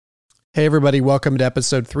Hey, everybody, welcome to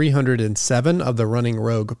episode 307 of the Running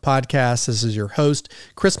Rogue podcast. This is your host,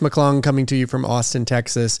 Chris McClung, coming to you from Austin,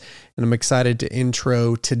 Texas. And I'm excited to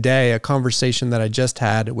intro today a conversation that I just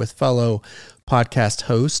had with fellow podcast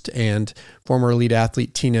host and former elite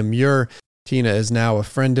athlete Tina Muir. Tina is now a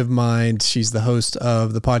friend of mine. She's the host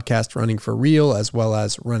of the podcast Running for Real, as well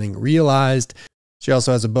as Running Realized. She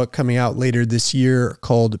also has a book coming out later this year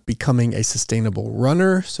called Becoming a Sustainable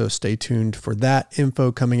Runner. So stay tuned for that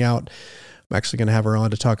info coming out. I'm actually going to have her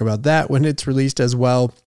on to talk about that when it's released as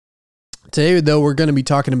well. Today, though, we're going to be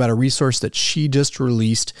talking about a resource that she just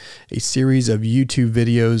released, a series of YouTube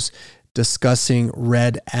videos discussing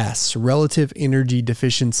RED-S, Relative Energy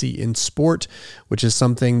Deficiency in Sport, which is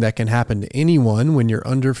something that can happen to anyone when you're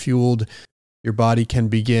underfueled. Your body can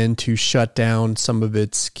begin to shut down some of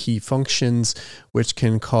its key functions, which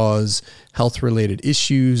can cause health-related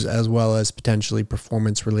issues as well as potentially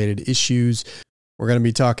performance-related issues. We're going to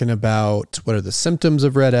be talking about what are the symptoms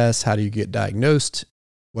of RED-S, how do you get diagnosed,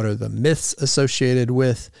 what are the myths associated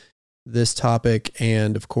with this topic,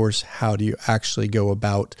 and of course, how do you actually go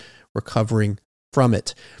about recovering from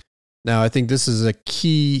it. Now, I think this is a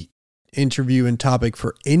key interview and topic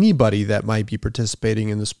for anybody that might be participating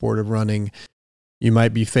in the sport of running. You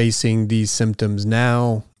might be facing these symptoms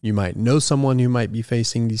now. You might know someone who might be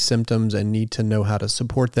facing these symptoms and need to know how to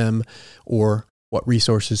support them or what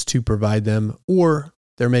resources to provide them. Or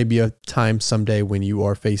there may be a time someday when you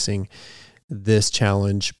are facing this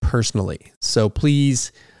challenge personally. So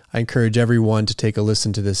please, I encourage everyone to take a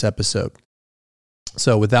listen to this episode.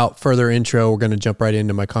 So without further intro, we're going to jump right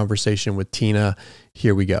into my conversation with Tina.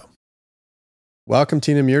 Here we go. Welcome,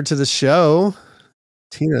 Tina Muir, to the show.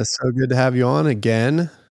 Tina, so good to have you on again.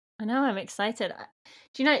 I know, I'm excited.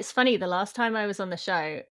 Do you know, it's funny, the last time I was on the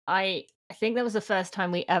show, I think that was the first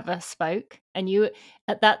time we ever spoke. And you,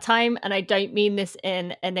 at that time, and I don't mean this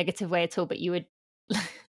in a negative way at all, but you would,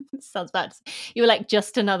 sounds bad, you were like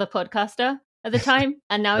just another podcaster at the time.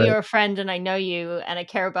 And now Right. You're a friend and I know you and I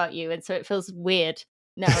care about you. And so it feels weird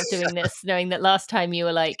now doing this, knowing that last time you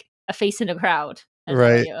were like a face in a crowd. And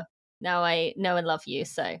Right. now I know and love you.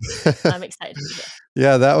 So I'm excited to be here.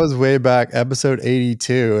 Yeah, that was way back, episode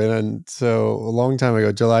 82. And so a long time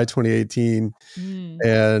ago, July 2018.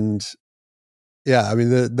 And yeah, I mean,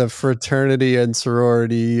 the fraternity and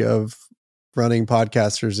sorority of running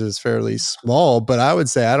podcasters is fairly small, but I would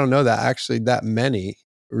say I don't know that actually that many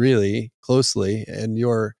really closely. And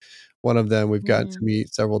you're one of them. We've gotten to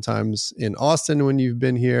meet several times in Austin when you've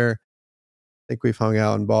been here. I think we've hung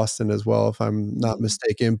out in Boston as well, if I'm not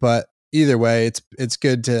mistaken. But either way, it's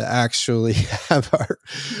good to actually have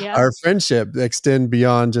our friendship extend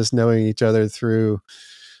beyond just knowing each other through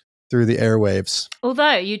the airwaves.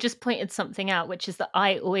 Although you just pointed something out, which is that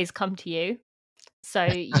I always come to you. So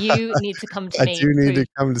you need to come to me. I do need to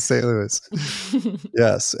come to St. Louis.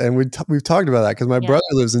 Yes. And we've talked about that because my brother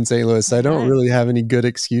lives in St. Louis. So I don't really have any good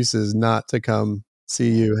excuses not to come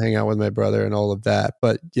see you, hang out with my brother and all of that.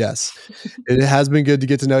 But yes, it has been good to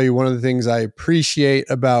get to know you. One of the things I appreciate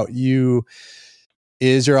about you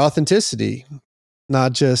is your authenticity,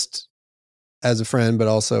 not just as a friend, but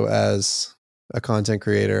also as a content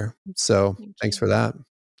creator. So thanks for that.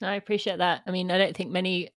 I appreciate that. I mean, I don't think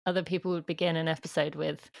many other people would begin an episode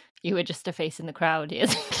with, you were just a face in the crowd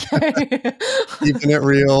years ago. Keeping it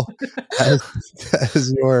real, as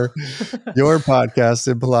your podcast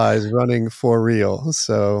implies, running for real.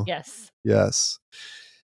 So yes.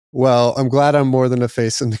 Well, I'm glad I'm more than a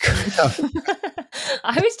face in the crowd.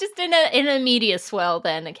 I was just in a media swell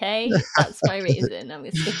then, okay? That's my reason. I'm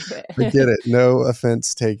going to stick to it. I get it. No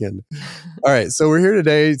offense taken. All right. So we're here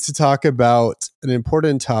today to talk about an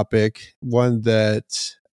important topic, one that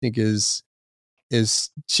I think is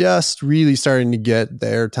just really starting to get the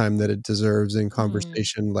airtime that it deserves in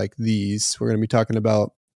conversation like these. We're going to be talking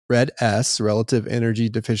about RED-S, Relative Energy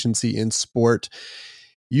Deficiency in Sport.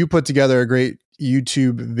 You put together a great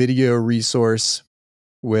YouTube video resource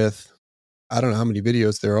with, I don't know how many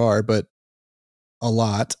videos there are, but a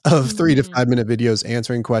lot of 3 to 5 minute videos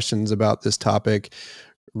answering questions about this topic.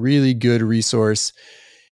 Really good resource.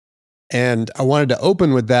 And I wanted to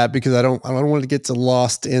open with that because I don't want to get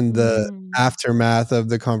lost in the aftermath of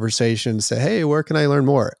the conversation. Say, hey, where can I learn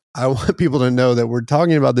more? I want people to know that we're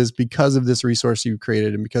talking about this because of this resource you've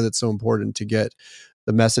created and because it's so important to get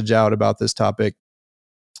the message out about this topic.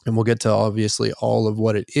 And we'll get to obviously all of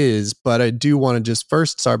what it is. But I do want to just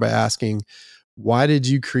first start by asking, why did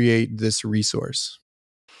you create this resource?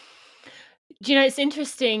 Do you know, it's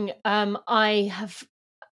interesting. I have,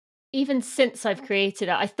 even since I've created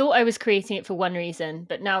it, I thought I was creating it for one reason,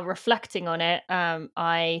 but now reflecting on it,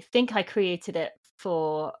 I think I created it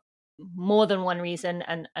for more than one reason,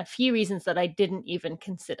 and a few reasons that I didn't even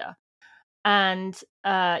consider. And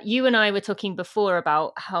you and I were talking before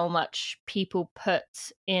about how much people put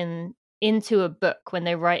into a book when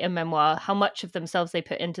they write a memoir, how much of themselves they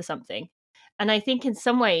put into something. And I think in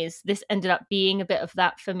some ways this ended up being a bit of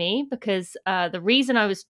that for me, because the reason I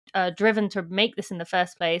was driven to make this in the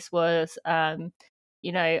first place was,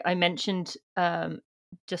 I mentioned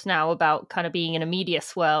just now about kind of being in a media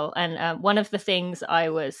swirl. And one of the things I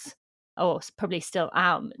was, or probably still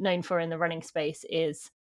am, known for in the running space is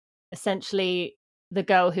essentially the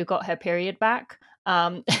girl who got her period back.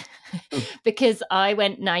 Because I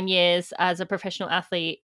went 9 years as a professional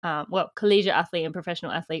athlete, collegiate athlete and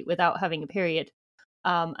professional athlete without having a period.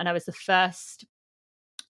 And I was the first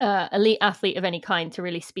elite athlete of any kind to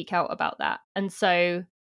really speak out about that. And so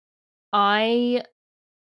I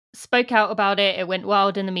spoke out about it. It went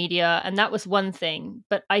wild in the media, and that was one thing.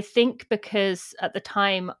 But I think because at the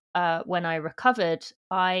time when I recovered,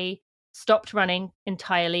 I stopped running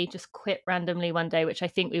entirely, just quit randomly one day, which I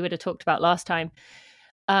think we would have talked about last time.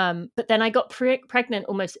 But then I got pregnant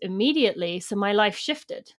almost immediately, so my life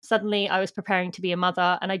shifted. Suddenly I was preparing to be a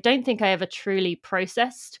mother, and I don't think I ever truly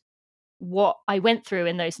processed what I went through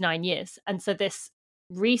in those 9 years. And so this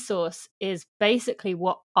resource is basically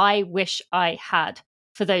what I wish I had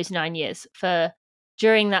for those 9 years. For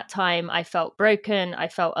during that time, I felt broken. I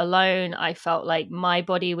felt alone. I felt like my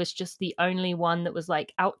body was just the only one that was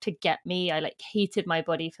like out to get me. I like hated my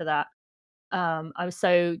body for that. I was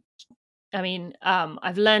so,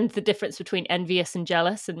 I've learned the difference between envious and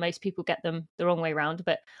jealous, and most people get them the wrong way around.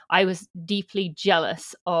 But I was deeply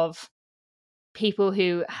jealous of people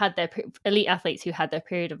who had their elite athletes who had their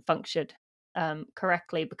period and functioned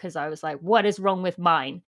correctly, because I was like, what is wrong with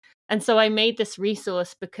mine? And so I made this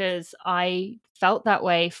resource because I felt that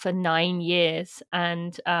way for 9 years.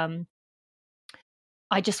 And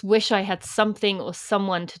I just wish I had something or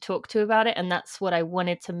someone to talk to about it. And that's what I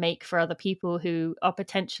wanted to make for other people who are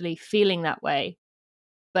potentially feeling that way.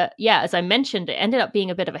 But yeah, as I mentioned, it ended up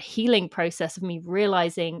being a bit of a healing process of me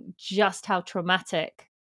realizing just how traumatic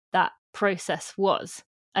that process was,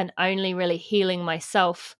 and only really healing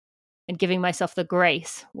myself and giving myself the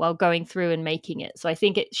grace while going through and making it. So I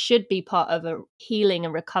think it should be part of a healing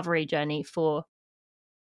and recovery journey for,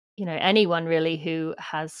 anyone really who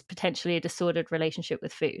has potentially a disordered relationship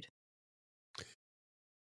with food.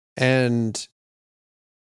 And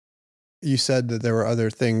you said that there were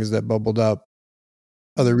other things that bubbled up,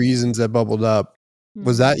 other reasons that bubbled up.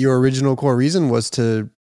 Was that your original core reason, was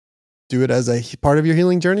to do it as a part of your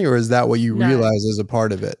healing journey, or is that what you realized as a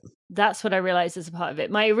part of it? That's what I realized as a part of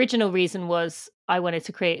it. My original reason was I wanted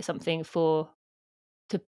to create something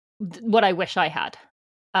what I wish I had.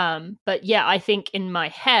 But yeah, I think in my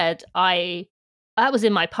head, that was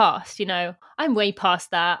in my past, I'm way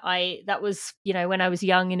past that. That was, when I was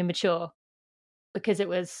young and immature, because it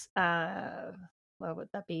was, what would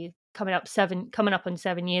that be? Coming up on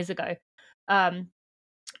 7 years ago.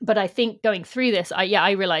 But I think going through this,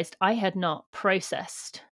 I realized I had not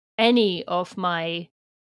processed any of my,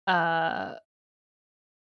 kind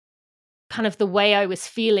of the way I was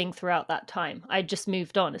feeling throughout that time. I just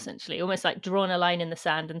moved on, essentially, almost like drawn a line in the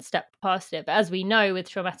sand and stepped past it. But as we know with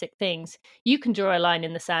traumatic things, you can draw a line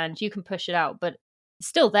in the sand, you can push it out, but it's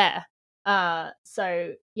still there.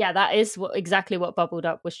 So yeah, that is exactly what bubbled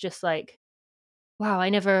up, was just like, wow, I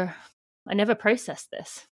never processed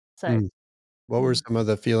this. So what were some of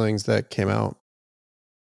the feelings that came out?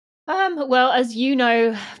 Well, as you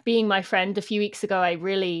know, being my friend, a few weeks ago, I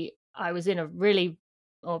was in a really,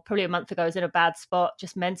 or probably a month ago, I was in a bad spot,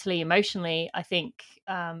 just mentally, emotionally. I think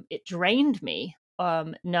it drained me.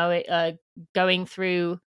 Going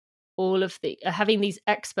through all of the having these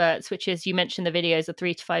experts, which is, you mentioned the videos of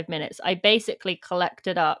 3 to 5 minutes. I basically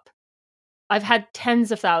collected up. I've had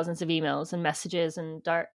tens of thousands of emails and messages and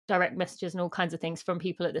direct messages and all kinds of things from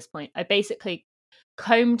people at this point. I basically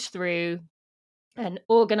combed through and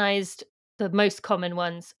organized the most common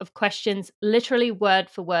ones of questions, literally word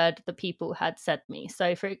for word, the people had said me.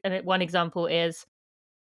 So one example is,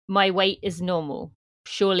 my weight is normal,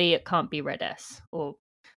 surely it can't be red S. Or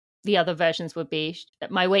the other versions would be,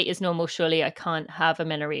 my weight is normal, surely I can't have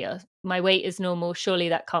amenorrhea. My weight is normal, surely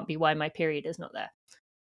that can't be why my period is not there.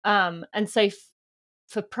 And so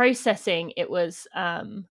for processing, it was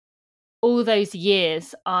all those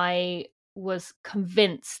years I was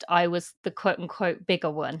convinced I was the quote unquote bigger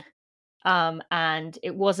one. And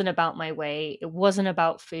it wasn't about my weight. It wasn't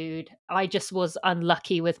about food. I just was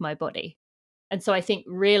unlucky with my body. And so I think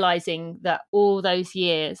realizing that all those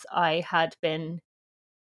years I had been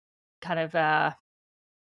kind of,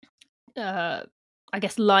 I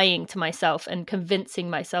guess, lying to myself and convincing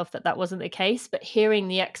myself that that wasn't the case. But hearing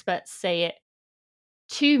the experts say it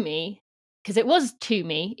to me, because it was to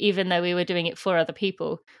me, even though we were doing it for other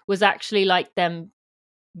people, was actually like them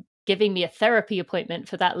giving me a therapy appointment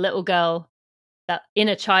for that little girl, that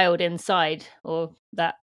inner child inside, or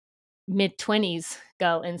that mid-20s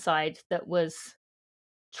girl inside that was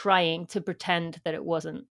trying to pretend that it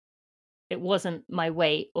wasn't my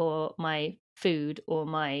weight or my food or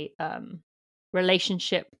my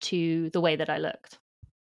relationship to the way that I looked.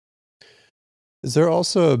 Is there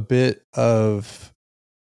also a bit of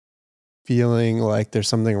feeling like there's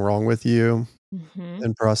something wrong with you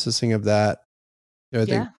and processing of that? I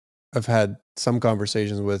think I've had some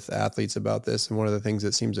conversations with athletes about this, and one of the things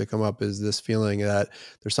that seems to come up is this feeling that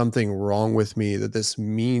there's something wrong with me, that this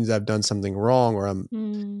means I've done something wrong, or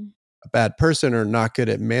I'm a bad person or not good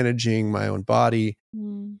at managing my own body,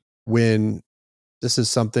 when this is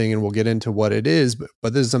something, and we'll get into what it is,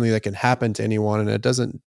 but this is something that can happen to anyone, and it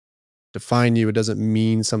doesn't define you. It doesn't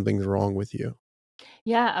mean something's wrong with you.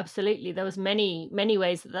 Yeah, absolutely. There was many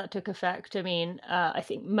ways that took effect. I mean, I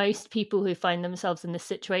think most people who find themselves in this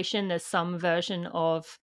situation, there's some version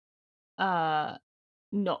of not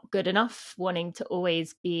good enough, wanting to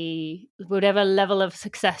always be, whatever level of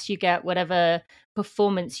success you get, whatever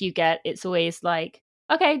performance you get, it's always like,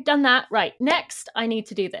 okay, done that, right, next I need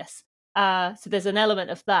to do this. So there's an element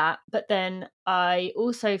of that. But then I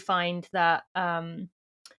also find that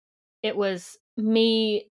it was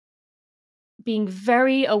me being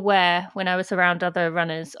very aware when I was around other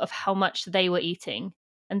runners of how much they were eating,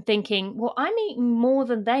 and thinking, well, I'm eating more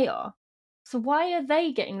than they are. So why are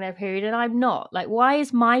they getting their period and I'm not? Like, why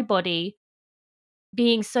is my body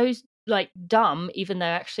being so like dumb, even though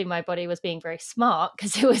actually my body was being very smart,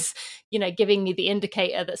 because it was, giving me the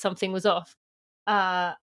indicator that something was off.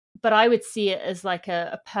 But I would see it as like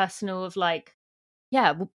a personal of like,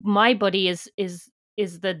 yeah, my body is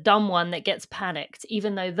the dumb one that gets panicked,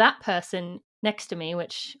 even though that person next to me,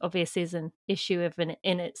 which obviously is an issue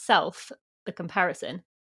in itself, the comparison.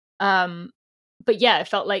 But yeah, it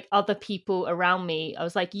felt like other people around me, I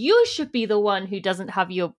was like, you should be the one who doesn't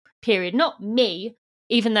have your period, not me,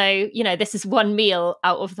 even though, this is one meal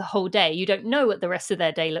out of the whole day. You don't know what the rest of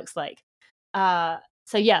their day looks like.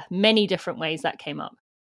 So yeah, many different ways that came up.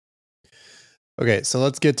 Okay, so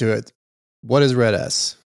let's get to it. What is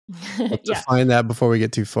RED-S? Let's define that before we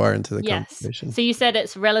get too far into the conversation. So you said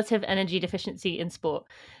it's relative energy deficiency in sport,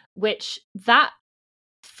 which that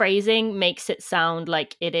phrasing makes it sound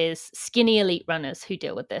like it is skinny elite runners who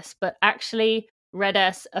deal with this, but actually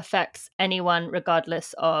RED-S affects anyone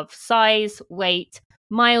regardless of size, weight,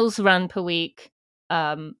 miles run per week,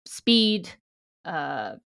 speed,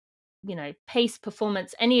 pace,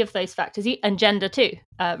 performance, any of those factors, and gender too.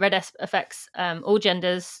 RED-S affects all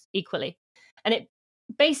genders equally. And it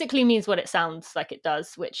basically means what it sounds like it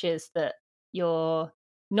does, which is that you're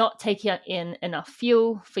not taking in enough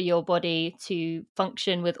fuel for your body to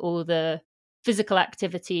function with all the physical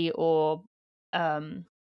activity or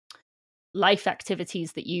life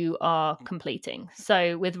activities that you are completing.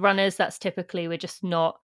 So with runners, that's typically we're just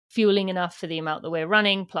not fueling enough for the amount that we're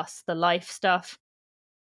running, plus the life stuff.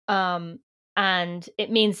 And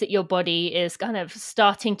it means that your body is kind of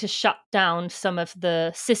starting to shut down some of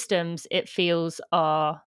the systems it feels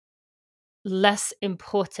are less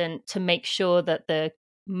important to make sure that the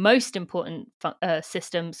most important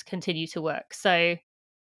systems continue to work. So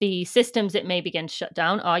the systems it may begin to shut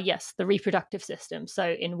down are, yes, the reproductive system.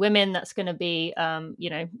 So in women, that's going to be, I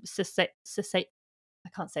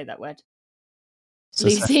can't say that word.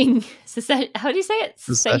 Losing, how do you say it?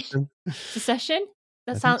 Secession?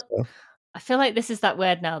 That sounds. I feel like this is that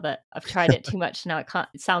word now that I've tried it too much. Now it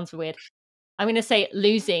sounds weird. I'm going to say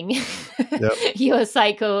losing your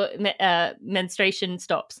cycle, menstruation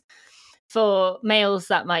stops. For males,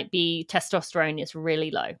 that might be testosterone is really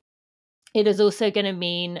low. It is also going to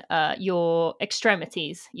mean your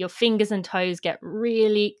extremities, your fingers and toes get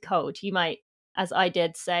really cold. You might, as I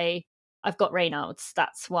did, say, I've got Raynaud's.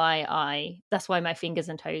 That's why my fingers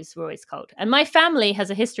and toes were always cold. And my family has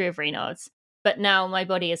a history of Raynaud's. But now my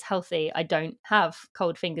body is healthy. I don't have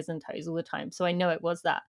cold fingers and toes all the time. So I know it was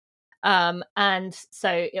that. And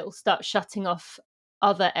so it'll start shutting off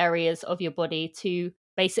other areas of your body to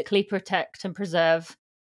basically protect and preserve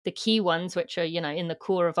the key ones, which are, in the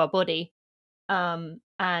core of our body. And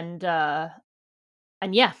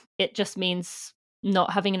yeah, it just means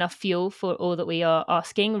not having enough fuel for all that we are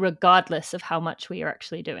asking, regardless of how much we are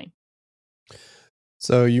actually doing.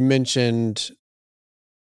 So you mentioned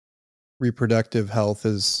reproductive health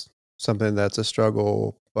is something that's a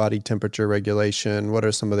struggle, body temperature regulation. What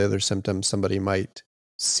are some of the other symptoms somebody might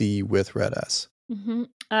see with RED-S?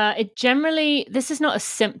 It generally, this is not a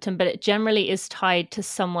symptom, but it generally is tied to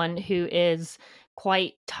someone who is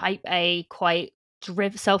quite type A, quite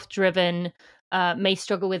self-driven, may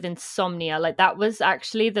struggle with insomnia. Like that was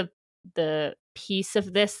actually the piece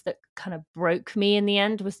of this that kind of broke me in the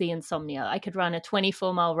end, was the insomnia. I could run a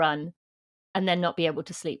 24-mile run and then not be able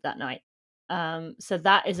to sleep that night. So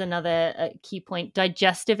that is another key point.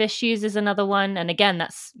 Digestive issues is another one. And again,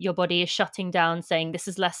 that's your body is shutting down, saying this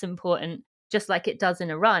is less important, just like it does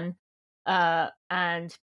in a run.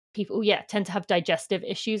 And people, yeah, tend to have digestive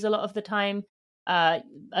issues a lot of the time. A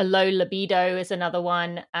low libido is another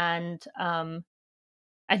one. And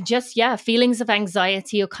just, yeah, feelings of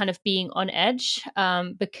anxiety or kind of being on edge,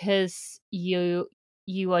 because your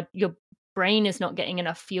brain is not getting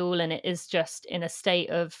enough fuel and it is just in a state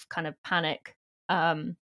of kind of panic,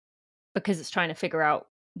 because it's trying to figure out,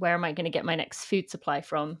 where am I going to get my next food supply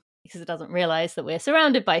from, because it doesn't realize that we're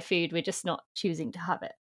surrounded by food, we're just not choosing to have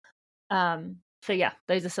it. So yeah,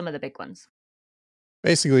 those are some of the big ones.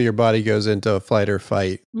 Basically, your body goes into a fight or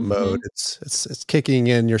fight mode. It's kicking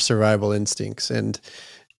in your survival instincts, and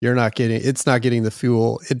it's not getting the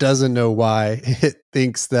fuel. It doesn't know why. It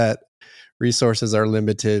thinks that resources are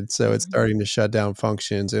limited, so it's starting to shut down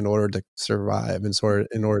functions in order to survive and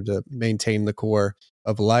in order to maintain the core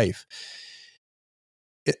of life.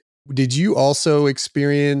 Did you also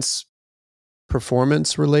experience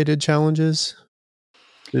performance related challenges?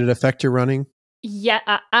 Did it affect your running? Yeah,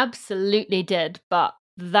 I absolutely did, but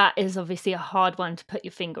that is obviously a hard one to put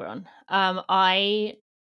your finger on. I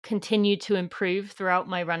continued to improve throughout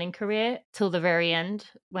my running career till the very end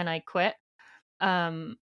when I quit.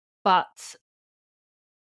 But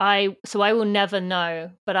I will never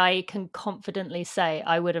know, but I can confidently say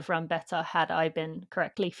I would have run better had I been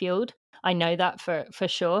correctly fueled. I know that for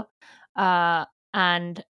sure.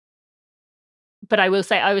 And but I will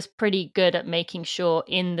say I was pretty good at making sure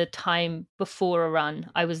in the time before a run,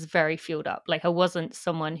 I was very fueled up. Like I wasn't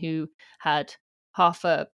someone who had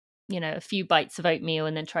a few bites of oatmeal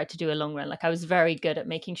and then tried to do a long run. Like I was very good at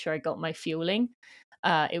making sure I got my fueling.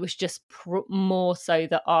 It was just more so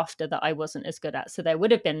that after that I wasn't as good at. So there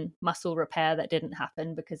would have been muscle repair that didn't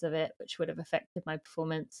happen because of it, which would have affected my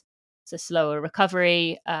performance. So slower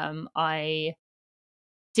recovery. I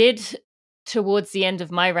did, towards the end of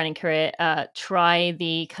my running career, try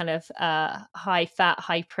the kind of high fat,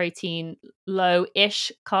 high protein, low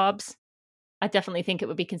ish carbs. I definitely think it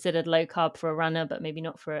would be considered low carb for a runner, but maybe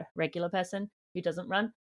not for a regular person who doesn't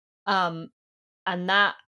run. And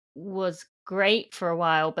that was great for a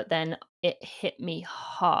while, but then it hit me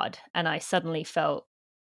hard and I suddenly felt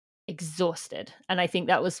exhausted. And I think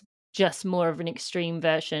that was just more of an extreme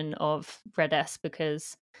version of Red S,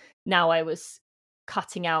 because now I was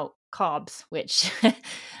cutting out carbs, which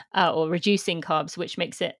or reducing carbs, which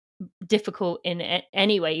makes it difficult in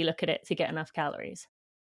any way you look at it to get enough calories.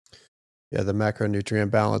 Yeah, the macronutrient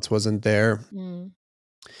balance wasn't there.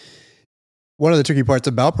 One of the tricky parts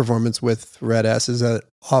about performance with Red S is that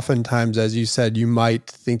oftentimes, as you said, you might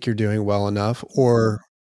think you're doing well enough, or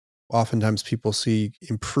oftentimes people see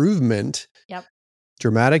improvement,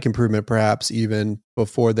 dramatic improvement, perhaps even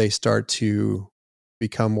before they start to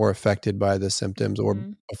become more affected by the symptoms or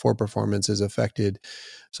before performance is affected.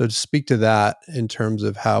 So to speak to that in terms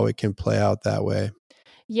of how it can play out that way.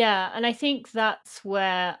 Yeah, and I think that's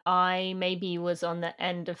where I maybe was on the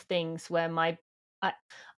end of things, where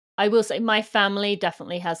I will say my family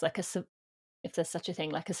definitely has like if there's such a thing,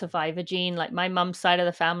 like a survivor gene. Like my mum's side of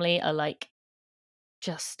the family are like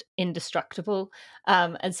just indestructible.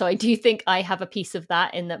 And so I do think I have a piece of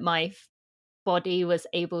that, in that my body was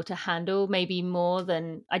able to handle maybe more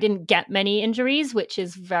than, I didn't get many injuries, which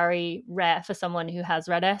is very rare for someone who has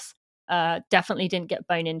Red S. Definitely didn't get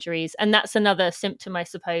bone injuries. And that's another symptom, I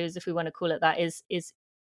suppose, if we want to call it that, is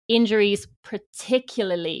injuries,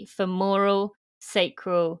 particularly femoral,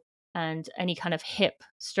 sacral, and any kind of hip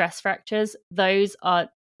stress fractures. Those are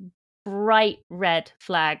bright red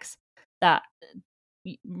flags that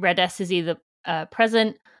Red S is either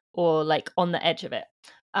present or like on the edge of it.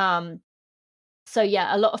 So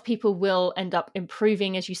yeah, a lot of people will end up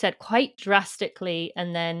improving, as you said, quite drastically,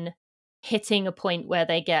 and then hitting a point where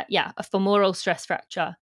they get a femoral stress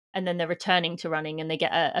fracture, and then they're returning to running and they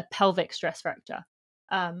get a pelvic stress fracture.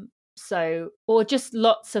 So, or just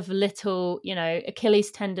lots of little,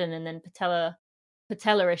 Achilles tendon and then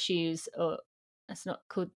patella issues, or that's not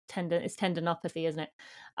called tendon, it's tendinopathy, isn't it?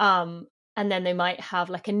 And then they might have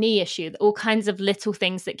like a knee issue, all kinds of little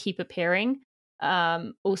things that keep appearing.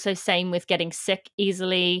 Also same with getting sick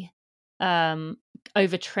easily,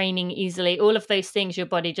 overtraining easily, all of those things, your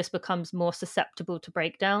body just becomes more susceptible to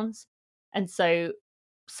breakdowns. And so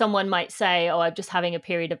someone might say, oh, I'm just having a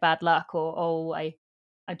period of bad luck, or oh, I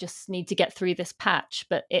just need to get through this patch.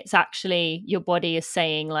 But it's actually your body is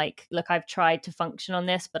saying, like, look, I've tried to function on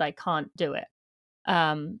this, but I can't do it.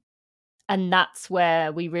 And that's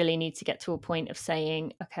where we really need to get to a point of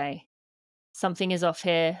saying, okay, something is off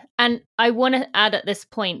here. And I want to add at this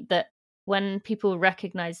point that when people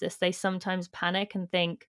recognize this, they sometimes panic and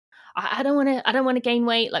think, I don't want to gain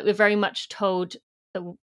weight. Like, we're very much told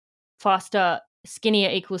that skinnier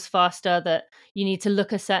equals faster, that you need to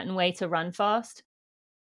look a certain way to run fast.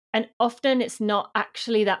 And often it's not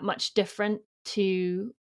actually that much different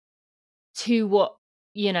to what,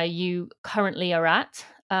 you currently are at.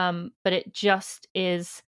 But it just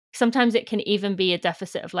is, sometimes it can even be a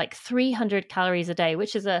deficit of like 300 calories a day,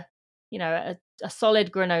 which is a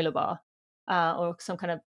solid granola bar, or some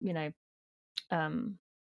kind of,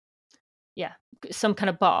 some kind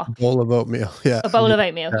of bar. Bowl of oatmeal. Yeah. A bowl of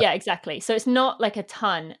oatmeal. Yeah, exactly. So it's not like a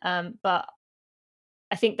ton. But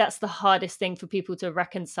I think that's the hardest thing for people to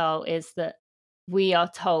reconcile, is that we are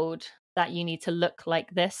told that you need to look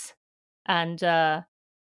like this. And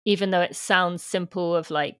even though it sounds simple, of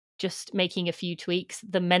like just making a few tweaks,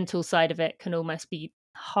 the mental side of it can almost be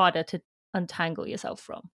harder to untangle yourself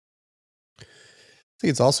from. I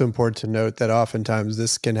think it's also important to note that oftentimes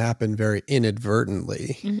this can happen very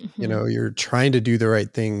inadvertently. Mm-hmm. You're trying to do the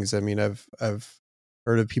right things. I mean, I've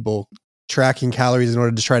heard of people tracking calories in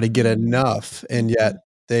order to try to get enough, and yet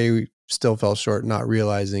they still fell short, not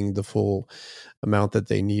realizing the full amount that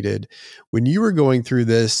they needed. When you were going through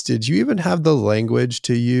this, did you even have the language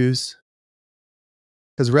to use?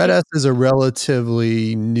 Because Red-S is a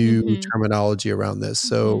relatively new terminology around this.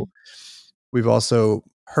 So we've also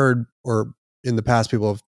heard, or in the past, people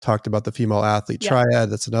have talked about the female athlete triad.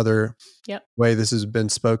 That's another way this has been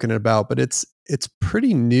spoken about, but it's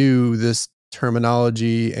pretty new, this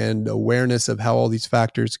terminology and awareness of how all these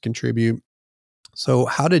factors contribute. So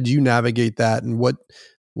how did you navigate that, and what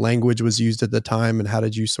language was used at the time, and how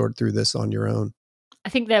did you sort through this on your own? I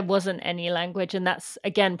think there wasn't any language, and that's,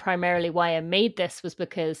 again, primarily why I made this, was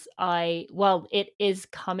because while it is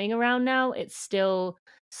coming around now, it's still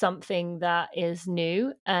something that is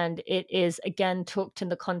new, and it is, again, talked in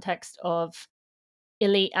the context of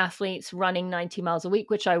elite athletes running 90 miles a week,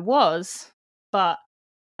 which I was, but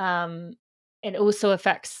it also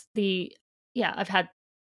affects I've had,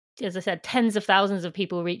 as I said, tens of thousands of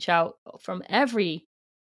people reach out from every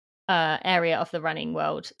area of the running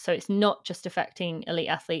world. So it's not just affecting elite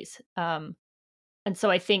athletes. And so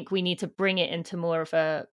I think we need to bring it into more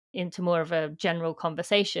of a general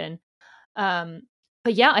conversation.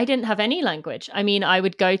 But yeah, I didn't have any language. I mean, I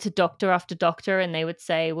would go to doctor after doctor, and they would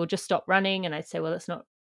say, "Well, just stop running." And I'd say, "Well, that's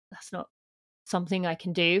not something I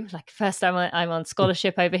can do." Like, first I'm on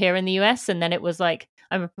scholarship over here in the US, and then it was like,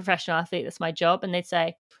 I'm a professional athlete, that's my job. And they'd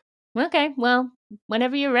say, okay, well,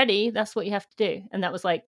 whenever you're ready, that's what you have to do. And that was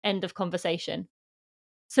like, end of conversation.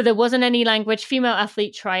 So there wasn't any language. Female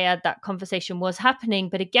athlete triad, that conversation was happening.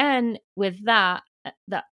 But again, with that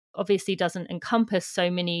obviously doesn't encompass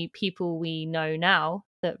so many people we know now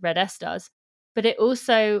that Red-S does. But it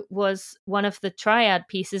also was, one of the triad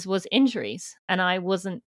pieces was injuries. And I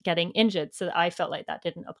wasn't getting injured. So I felt like that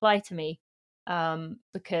didn't apply to me,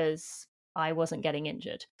 because I wasn't getting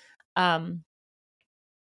injured.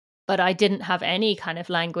 But I didn't have any kind of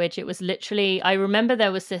language. It was literally, I remember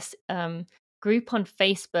there was this group on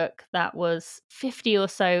Facebook that was 50 or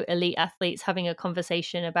so elite athletes having a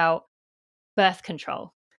conversation about birth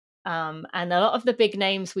control. And a lot of the big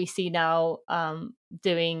names we see now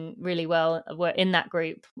doing really well were in that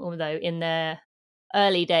group, although in their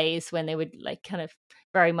early days, when they would like kind of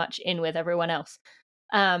very much in with everyone else.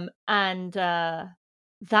 And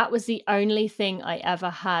that was the only thing I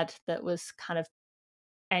ever had that was kind of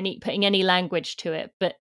putting any language to it.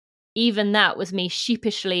 But even that was me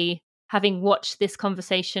sheepishly, having watched this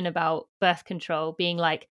conversation about birth control, being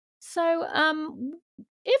like, so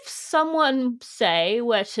if someone, say,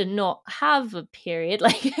 were to not have a period,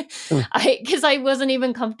 like, because I wasn't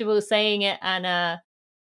even comfortable saying it, and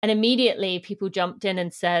immediately people jumped in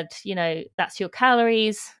and said, that's your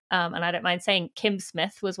calories. And I don't mind saying Kim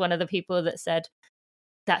Smith was one of the people that said,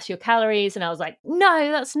 that's your calories. And I was like,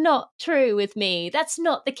 no, that's not true with me. That's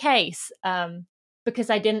not the case.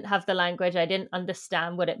 Because I didn't have the language. I didn't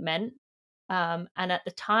understand what it meant. And at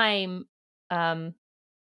the time, not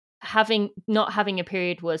having a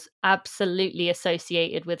period was absolutely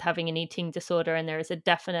associated with having an eating disorder. And there is a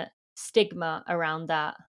definite stigma around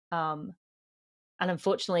that. And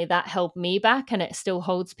unfortunately, that held me back, and it still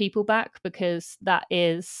holds people back, because that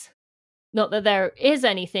is not that there is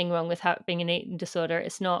anything wrong with having an eating disorder.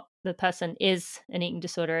 It's not the person is an eating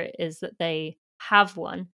disorder. It is that they have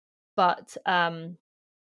one, but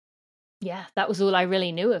yeah, that was all I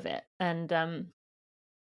really knew of it, and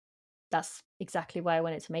that's exactly why I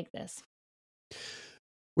wanted to make this.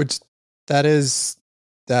 Which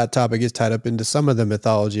that topic is tied up into some of the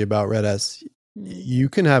mythology about Red-S. You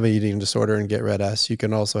can have an eating disorder and get Red-S. You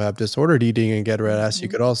can also have disordered eating and get Red-S. You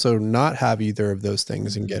could also not have either of those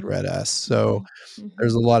things and get Red-S. So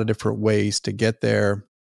there's a lot of different ways to get there.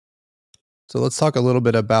 So let's talk a little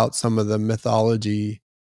bit about some of the mythology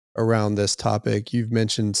around this topic. You've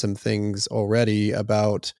mentioned some things already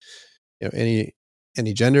about, any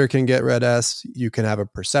gender can get Red-S. You can have a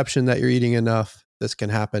perception that you're eating enough. This can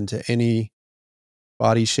happen to any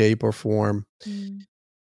body shape or form.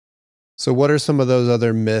 So what are some of those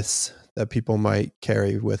other myths that people might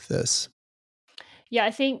carry with this? Yeah,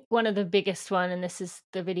 I think one of the biggest one, and this is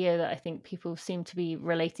the video that I think people seem to be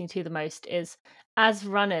relating to the most, is as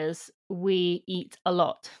runners, we eat a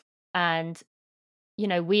lot. And,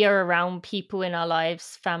 we are around people in our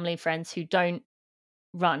lives, family, friends who don't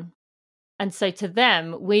run. And so to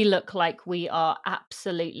them, we look like we are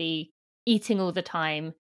absolutely eating all the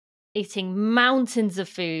time, eating mountains of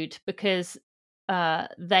food because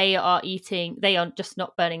they are just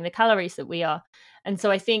not burning the calories that we are. And so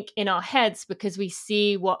I think in our heads, because we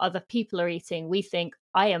see what other people are eating, we think,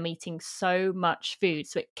 I am eating so much food,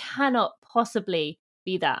 so it cannot possibly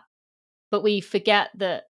be that. But we forget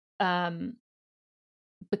that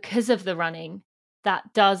because of the running,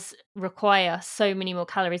 that does require so many more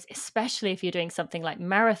calories, especially if you're doing something like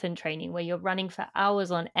marathon training where you're running for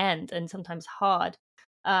hours on end and sometimes hard.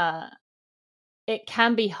 It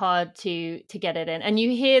can be hard to get it in. And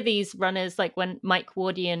you hear these runners, like when Mike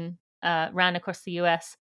Wardian ran across the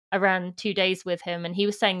US, I ran 2 days with him, and he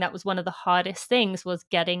was saying that was one of the hardest things, was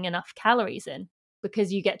getting enough calories in,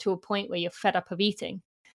 because you get to a point where you're fed up of eating.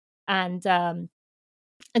 And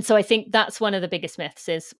so I think that's one of the biggest myths,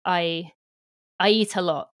 is I eat a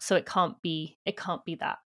lot, so it can't be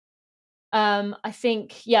that. I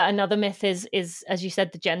think, yeah, another myth is as you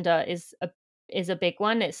said, the gender is a big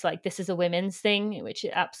one. It's like, this is a women's thing, which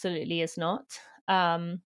it absolutely is not.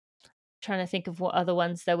 Trying to think of what other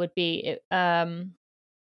ones there would be. The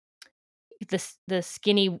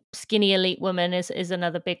skinny elite woman is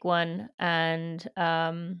another big one, and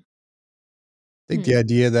I think the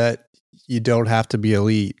idea that you don't have to be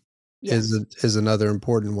elite yes, is another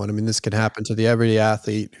important one. I mean, this can happen to the everyday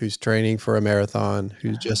athlete who's training for a marathon,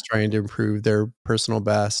 who's just trying to improve their personal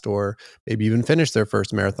best, or maybe even finish their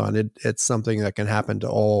first marathon. It's something that can happen to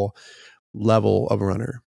all level of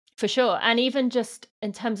runner. for sure. And even just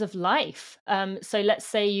in terms of life. So let's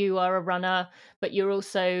say you are a runner, but you're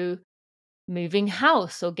also moving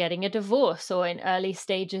house or getting a divorce or in early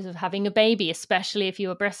stages of having a baby, especially if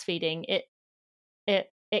you are breastfeeding.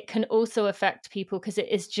 It can also affect people, because it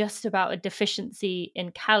is just about a deficiency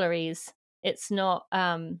in calories. It's not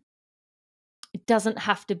it doesn't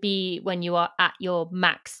have to be when you are at your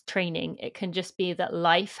max training. It can just be that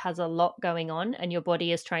life has a lot going on and your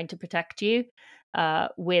body is trying to protect you,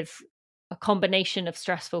 with a combination of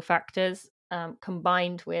stressful factors,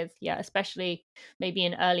 combined with, yeah, especially maybe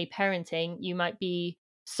in early parenting, you might be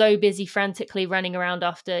so busy frantically running around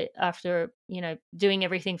after doing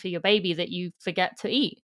everything for your baby that you forget to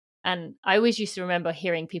eat. And I always used to remember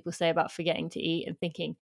hearing people say about forgetting to eat and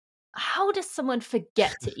thinking, how does someone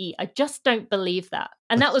forget to eat? I just don't believe that.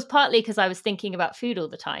 And that was partly because I was thinking about food all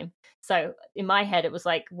the time. So in my head, it was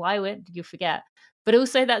like, why would you forget? But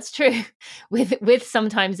also, that's true. With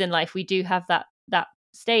sometimes in life, we do have that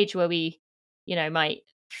stage where we, might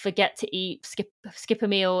forget to eat, skip a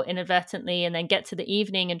meal inadvertently, and then get to the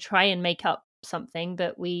evening and try and make up something,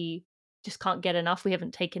 but we just can't get enough. We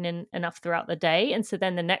haven't taken in enough throughout the day, and so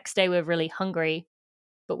then the next day we're really hungry,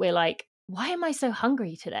 but we're like, why am I so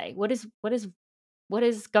hungry today? What is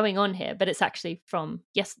going on here? But it's actually from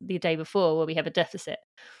the day before, where we have a deficit.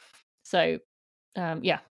 So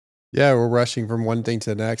yeah. Yeah, we're rushing from one thing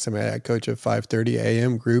to the next. I mean, I coach a 5:30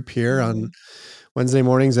 a.m. group here on Wednesday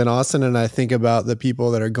mornings in Austin, and I think about the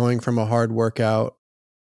people that are going from a hard workout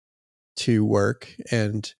to work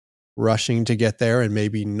and rushing to get there, and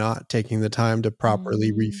maybe not taking the time to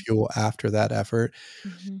properly refuel after that effort.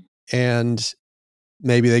 And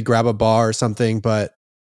maybe they grab a bar or something, but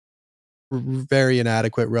very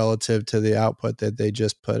inadequate relative to the output that they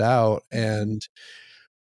just put out. And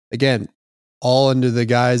again, all under the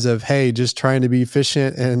guise of, hey, just trying to be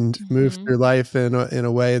efficient and move through life in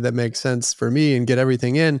a way that makes sense for me and get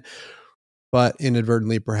everything in, but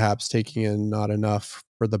inadvertently perhaps taking in not enough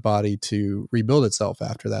for the body to rebuild itself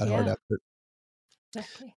after that hard effort.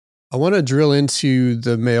 Exactly. I want to drill into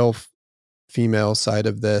the male female side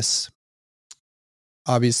of this.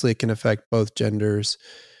 obviously it can affect both genders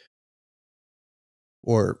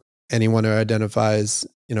or anyone who identifies,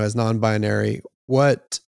 as non-binary.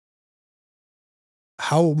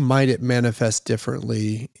 How might it manifest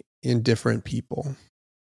differently in different people?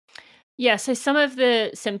 Yeah, so some of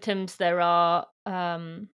the symptoms there are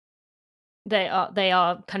they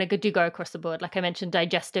are kind of do go across the board. Like I mentioned,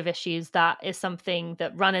 digestive issues, that is something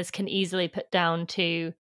that runners can easily put down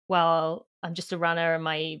to, well, I'm just a runner and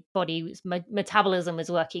my metabolism is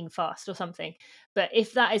working fast or something. But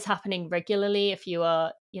if that is happening regularly, if you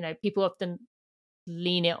are, people often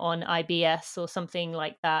lean it on IBS or something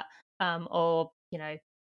like that, or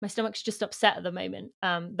my stomach's just upset at the moment.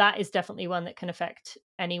 That is definitely one that can affect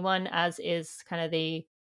anyone, as is kind of the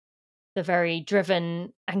very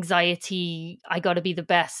driven anxiety, I got to be the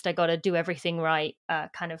best, I got to do everything right,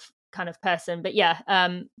 kind of person. But yeah,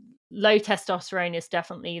 low testosterone is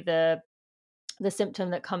definitely the symptom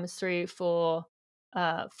that comes through for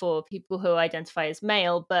people who identify as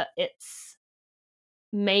male, but it's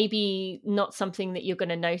maybe not something that you're going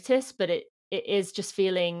to notice, but it is just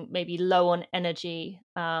feeling maybe low on energy,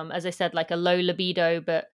 as I said, like a low libido.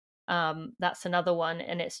 But that's another one,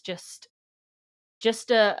 and it's just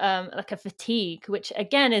a like a fatigue, which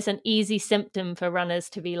again is an easy symptom for runners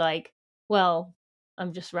to be like, well,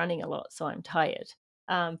 I'm just running a lot, so I'm tired.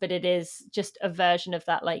 But it is just a version of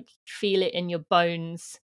that, like feel it in your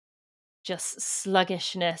bones, just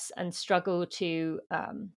sluggishness and struggle to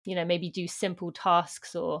maybe do simple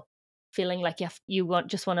tasks, or feeling like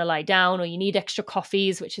just want to lie down, or you need extra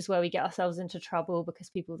coffees, which is where we get ourselves into trouble,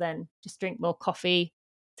 because people then just drink more coffee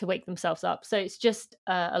to wake themselves up. So it's just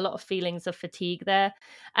a lot of feelings of fatigue there.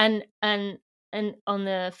 And on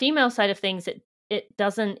the female side of things, it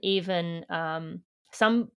doesn't even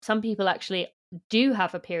some people actually do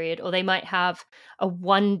have a period, or they might have a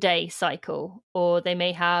 1-day cycle, or they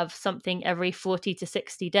may have something every 40 to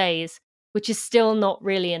 60 days, which is still not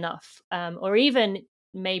really enough. Or even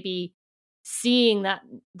maybe seeing that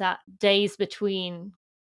days between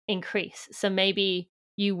increase. So maybe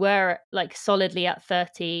you were like solidly at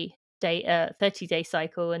 30-day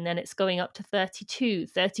cycle, and then it's going up to 32,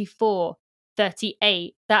 34,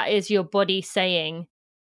 38. That is your body saying,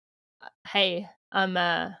 hey,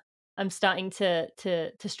 I'm starting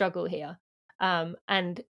to struggle here.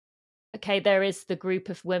 And okay, there is the group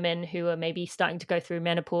of women who are maybe starting to go through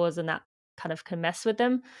menopause, and that kind of can mess with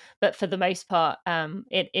them. But for the most part,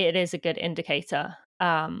 it is a good indicator.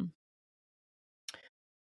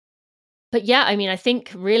 But yeah, I mean, I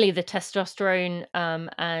think really the testosterone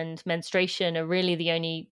and menstruation are really the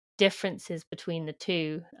only differences between the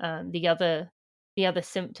two. The other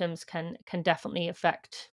symptoms can definitely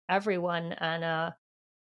affect everyone, and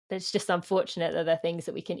it's just unfortunate that they're things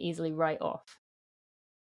that we can easily write off.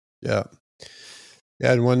 Yeah.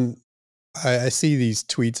 Yeah. And when I see these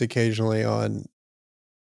tweets occasionally on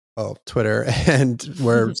Twitter, and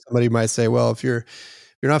where somebody might say, well, if you're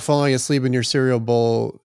not falling asleep in your cereal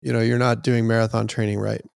bowl, you're not doing marathon training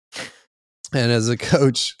right. And as a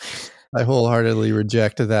coach, I wholeheartedly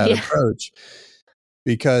reject that approach,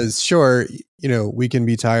 because sure, we can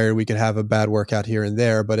be tired, we could have a bad workout here and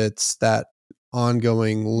there, but it's that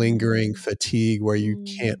ongoing lingering fatigue where you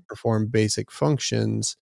can't perform basic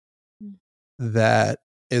functions that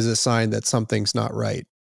is a sign that something's not right.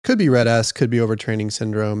 Could be red S, could be overtraining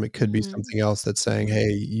syndrome. It could be something else that's saying, hey,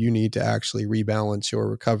 you need to actually rebalance your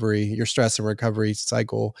recovery, your stress and recovery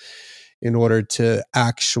cycle, in order to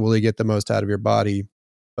actually get the most out of your body.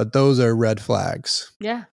 But those are red flags.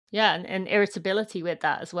 Yeah. And irritability with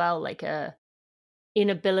that as well, like a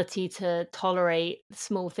inability to tolerate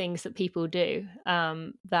small things that people do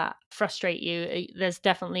that frustrate you. There's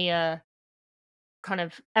definitely a kind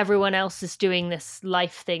of, everyone else is doing this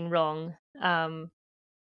life thing wrong,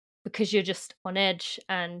 because you're just on edge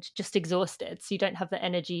and just exhausted, so you don't have the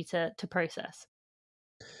energy to process.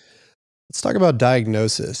 Let's talk about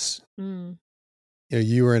diagnosis. Mm.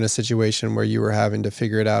 You were in a situation where you were having to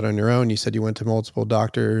figure it out on your own. You said you went to multiple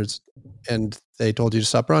doctors and they told you to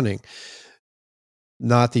stop running.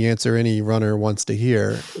 Not the answer any runner wants to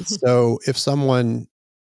hear. So if someone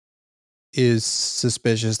is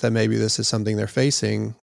suspicious that maybe this is something they're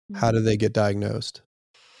facing, how do they get diagnosed?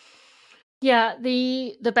 Yeah,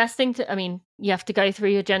 the best thing I mean, you have to go through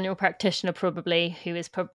your general practitioner, probably, who is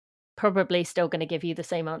probably still going to give you the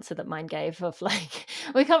same answer that mine gave, of like,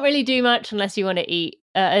 we can't really do much unless you want to eat,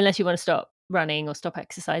 unless you want to stop running or stop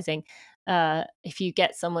exercising. If you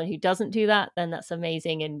get someone who doesn't do that, then that's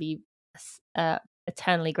amazing, and be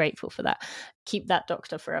eternally grateful for that. Keep that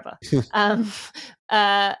doctor forever.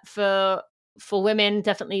 For for women,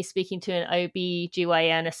 definitely speaking to an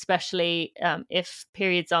OB/GYN, especially if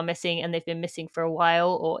periods are missing and they've been missing for a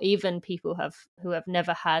while, or even people who have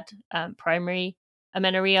never had primary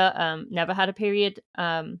amenorrhea, never had a period.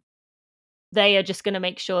 They are just going to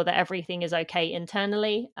make sure that everything is okay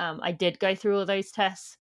internally. I did go through all those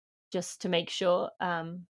tests just to make sure.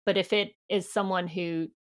 But if it is someone who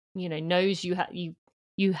knows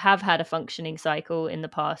you have had a functioning cycle in the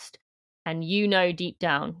past, and deep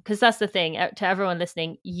down, because that's the thing to everyone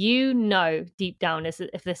listening, deep down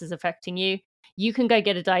if this is affecting you, you can go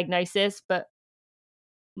get a diagnosis, but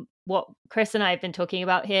what Chris and I have been talking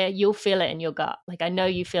about here, you'll feel it in your gut. Like, I know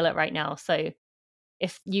you feel it right now. So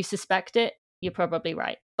if you suspect it, you're probably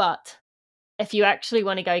right. But if you actually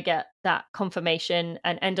want to go get that confirmation,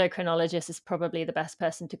 an endocrinologist is probably the best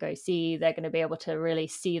person to go see. They're going to be able to really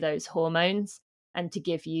see those hormones and to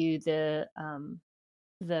give you the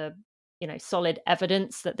solid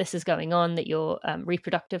evidence that this is going on, that your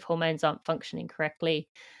reproductive hormones aren't functioning correctly,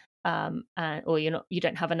 or you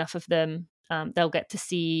don't have enough of them. They'll get to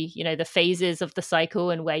see the phases of the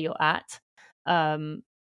cycle and where you're at,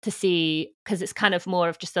 to see, because it's kind of more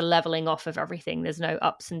of just a leveling off of everything. There's no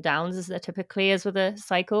ups and downs as there typically is with a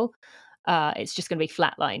cycle. It's just going to be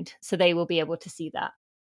flatlined, so they will be able to see that.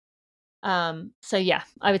 So yeah,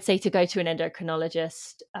 I would say to go to an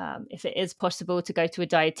endocrinologist. If it is possible to go to a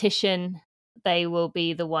dietitian, they will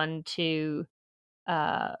be the one to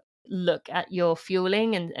look at your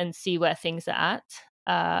fueling and see where things are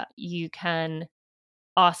at. You can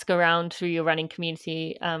ask around through your running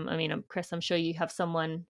community. Chris, I'm sure you have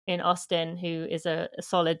someone in Austin who is a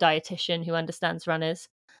solid dietitian who understands runners.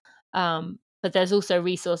 But there's also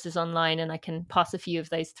resources online, and I can pass a few of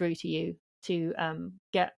those through to you to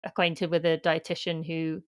get acquainted with a dietitian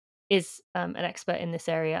who is an expert in this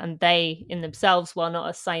area. And they in themselves, while not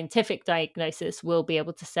a scientific diagnosis, will be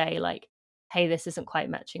able to say, like, hey, this isn't quite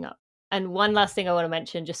matching up. And one last thing I want to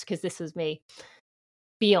mention, just because this was me,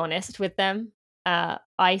 be honest with them.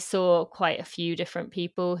 I saw quite a few different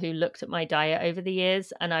people who looked at my diet over the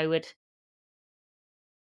years, and I would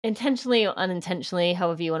intentionally or unintentionally,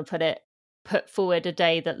 however you want to put it, put forward a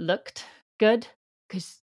day that looked good,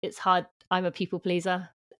 because it's hard. I'm a people pleaser,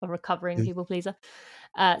 a recovering people pleaser.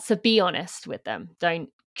 So be honest with them. Don't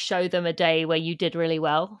show them a day where you did really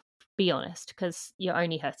well. Be honest, because you're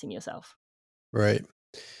only hurting yourself. Right.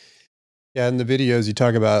 Yeah. In the videos, you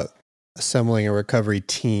talk about assembling a recovery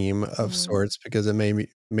team of sorts, because it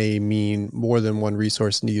may mean more than one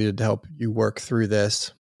resource needed to help you work through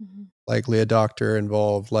this. Likely a doctor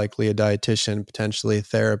involved, likely a dietitian, potentially a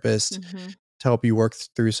therapist, to help you work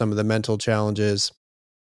through some of the mental challenges.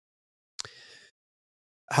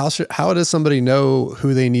 How does somebody know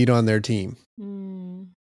who they need on their team?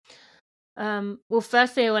 Well,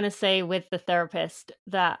 firstly, I want to say with the therapist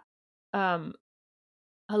that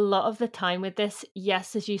a lot of the time with this,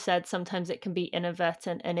 yes, as you said, sometimes it can be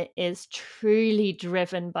inadvertent, and it is truly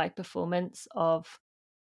driven by performance of,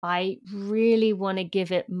 I really want to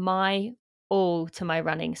give it my all to my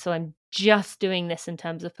running, so I'm just doing this in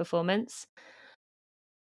terms of performance.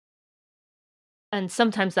 And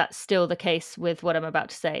sometimes that's still the case with what I'm about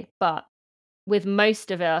to say. But with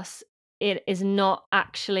most of us, it is not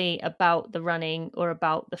actually about the running or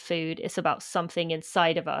about the food. It's about something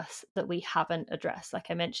inside of us that we haven't addressed. Like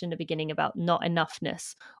I mentioned at the beginning about not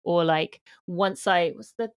enoughness, or like what's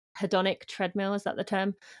the hedonic treadmill? Is that the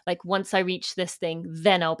term? Like once I reach this thing,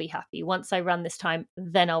 then I'll be happy. Once I run this time,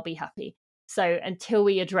 then I'll be happy. So until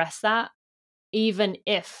we address that, even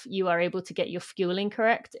if you are able to get your fueling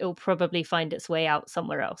correct, it'll probably find its way out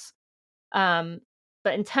somewhere else.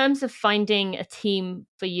 But in terms of finding a team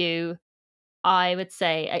for you, I would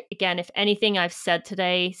say, again, if anything I've said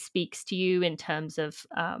today speaks to you in terms of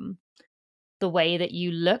the way that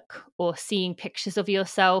you look, or seeing pictures of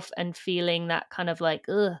yourself and feeling that kind of like,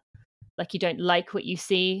 ugh, like you don't like what you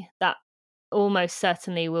see, that almost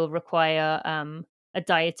certainly will require a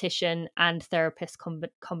dietitian and therapist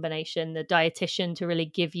combination. The dietitian to really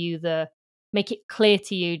give you make it clear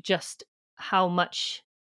to you just how much,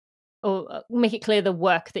 or make it clear the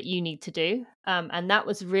work that you need to do. And that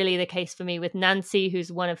was really the case for me with Nancy,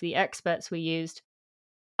 who's one of the experts we used.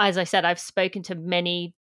 As I said, I've spoken to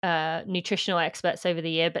many nutritional experts over the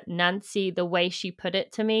year, but Nancy, the way she put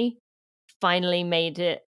it to me, finally made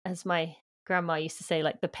it, as my grandma used to say,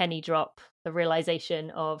 like the penny drop, the realization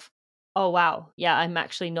of, oh, wow, yeah, I'm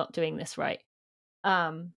actually not doing this right.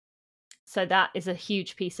 So that is a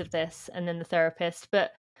huge piece of this. And then the therapist.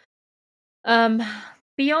 But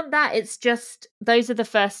beyond that, it's just, those are the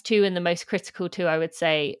first two and the most critical two, I would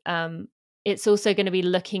say. It's also going to be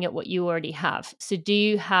looking at what you already have. So do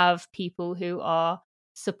you have people who are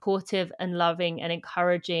supportive and loving and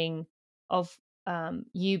encouraging of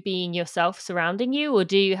you being yourself surrounding you? Or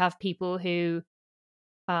do you have people who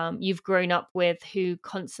you've grown up with who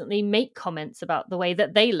constantly make comments about the way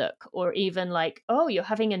that they look, or even like, oh, you're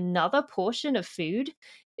having another portion of food?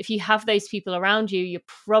 If you have those people around you, you're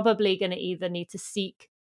probably going to either need to seek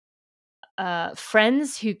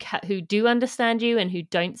friends who do understand you and who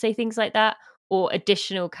don't say things like that, or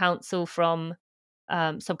additional counsel from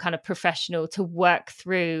some kind of professional to work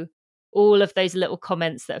through all of those little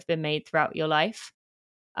comments that have been made throughout your life.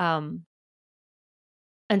 And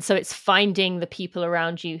so it's finding the people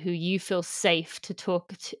around you who you feel safe to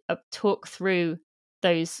talk through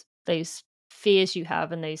those fears you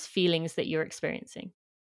have and those feelings that you're experiencing.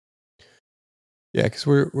 Yeah, because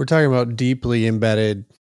we're talking about deeply embedded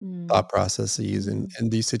thought Mm. processes in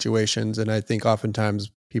these situations. And I think oftentimes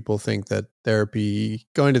people think that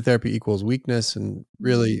going to therapy equals weakness, and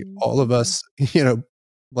really all of us,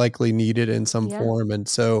 likely need it in some Yeah. form. And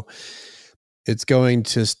so it's going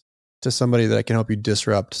to somebody that can help you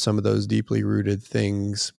disrupt some of those deeply rooted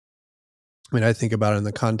things. I mean, I think about it in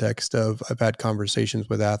the context of, I've had conversations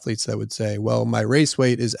with athletes that would say, well, my race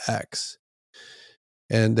weight is X.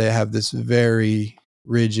 And they have this very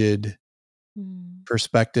rigid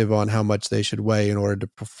perspective on how much they should weigh in order to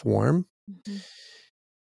perform. Mm-hmm.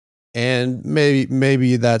 And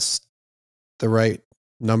maybe that's the right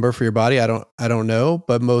number for your body. I don't know,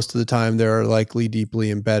 but most of the time there are likely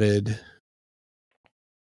deeply embedded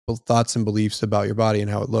thoughts and beliefs about your body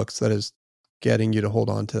and how it looks that is getting you to hold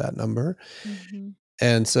on to that number. Mm-hmm.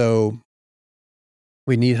 And so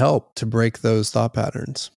we need help to break those thought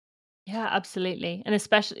patterns. Yeah, absolutely. And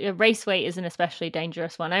especially race weight is an especially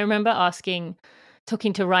dangerous one. I remember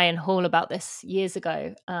talking to Ryan Hall about this years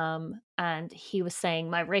ago. And he was saying,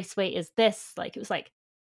 my race weight is this. Like,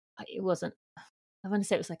 it wasn't, I want to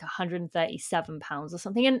say it was like 137 pounds or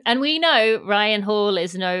something. And we know Ryan Hall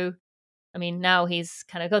is now he's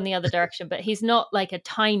kind of gone the other direction, but he's not like a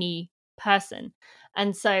tiny person.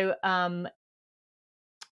 And so,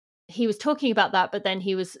 he was talking about that, but then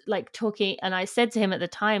he was like talking, and I said to him at the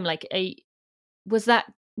time, like, was that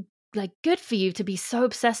like good for you to be so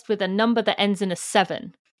obsessed with a number that ends in a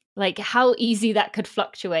 7? Like how easy that could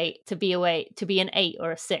fluctuate to be an 8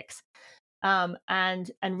 or a 6.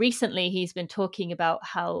 And recently he's been talking about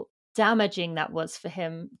how damaging that was for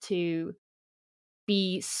him to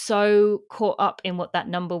be so caught up in what that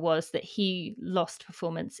number was that he lost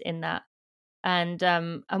performance in that. And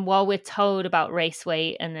while we're told about race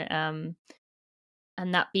weight and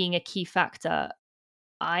that being a key factor,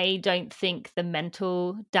 I don't think the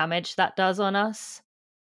mental damage that does on us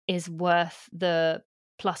is worth the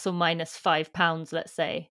plus or minus 5 pounds, let's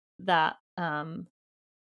say, that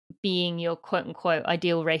being your quote unquote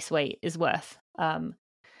ideal race weight is worth. And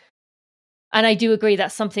I do agree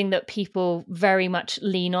that's something that people very much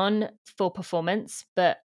lean on for performance.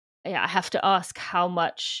 But yeah, I have to ask how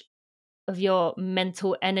much of your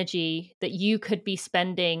mental energy that you could be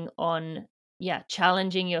spending on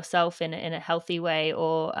challenging yourself in a healthy way,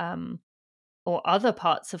 or other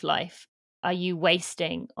parts of life are you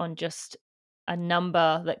wasting on just a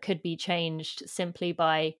number that could be changed simply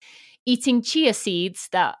by eating chia seeds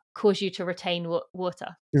that cause you to retain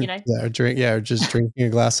water, or just drinking a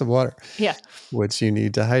glass of water, yeah, which you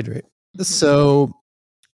need to hydrate. Mm-hmm. So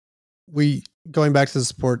going back to the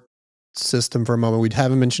support system for a moment, we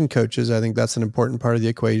haven't mentioned coaches. I think that's an important part of the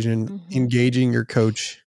equation. Mm-hmm. Engaging your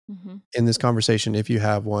coach Mm-hmm. in this conversation, if you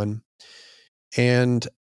have one, and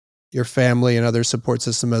your family and other support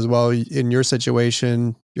system as well. In your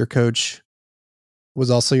situation, your coach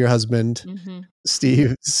was also your husband,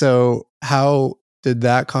 Steve. So how did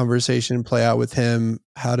that conversation play out with him?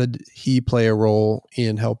 How did he play a role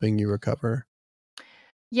in helping you recover?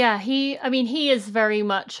 Yeah, he is very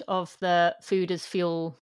much of the food as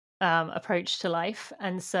fuel approach to life.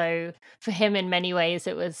 And so for him, in many ways,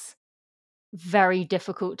 it was very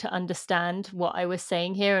difficult to understand what I was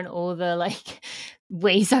saying here and all the like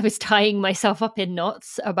ways I was tying myself up in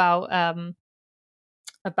knots about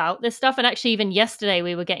this stuff. And actually, even yesterday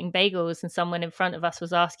we were getting bagels and someone in front of us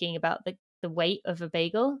was asking about the weight of a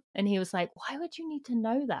bagel. And he was like, why would you need to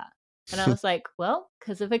know that? And I was like, well,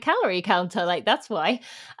 because of a calorie counter, like that's why.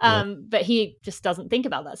 But he just doesn't think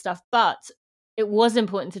about that stuff. But it was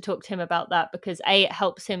important to talk to him about that because it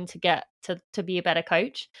helps him to get to be a better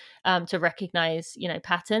coach, to recognize,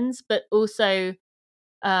 patterns, but also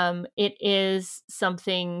it is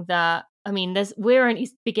something that, we're only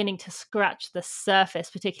beginning to scratch the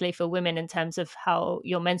surface, particularly for women, in terms of how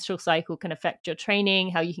your menstrual cycle can affect your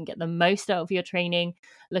training, how you can get the most out of your training,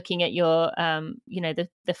 looking at your, the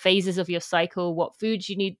phases of your cycle, what foods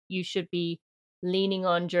you should be leaning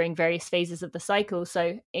on during various phases of the cycle.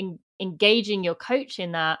 So engaging your coach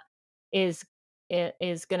in that is going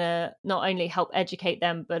to not only help educate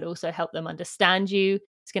them, but also help them understand you.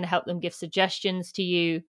 It's going to help them give suggestions to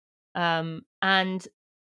you. And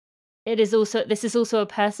this is also a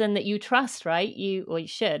person that you trust, right? You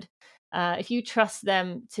should. If you trust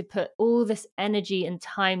them to put all this energy and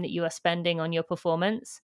time that you are spending on your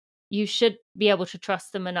performance, you should be able to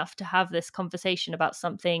trust them enough to have this conversation about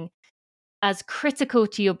something as critical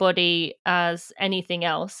to your body as anything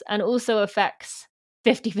else, and also affects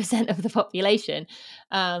 50% of the population.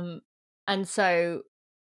 And so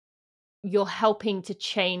you're helping to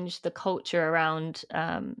change the culture around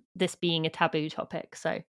this being a taboo topic.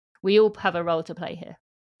 So we all have a role to play here.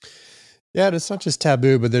 Yeah, it's not just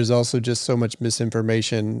taboo, but there's also just so much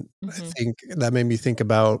misinformation. I think that made me think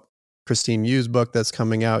about Christine Yu's book that's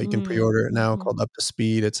coming out. You can pre-order it now, called Up to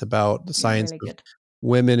Speed. It's about the science of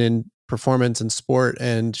women in performance and sport.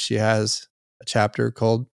 And she has a chapter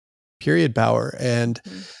called Period Power. And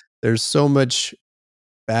there's so much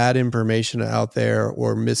bad information out there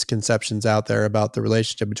or misconceptions out there about the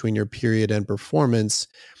relationship between your period and performance,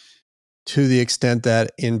 to the extent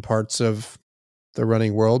that in parts of the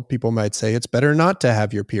running world, people might say it's better not to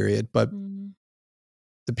have your period, but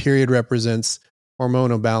the period represents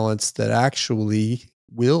hormonal balance that actually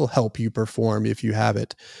will help you perform if you have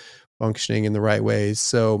it functioning in the right ways.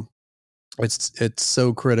 So it's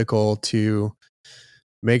so critical to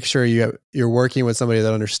make sure you're working with somebody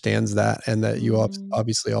that understands that, and that you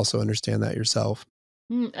obviously also understand that yourself.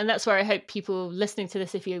 And that's where I hope people listening to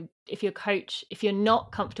this, if you're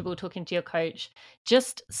not comfortable talking to your coach,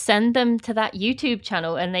 just send them to that YouTube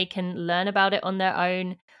channel and they can learn about it on their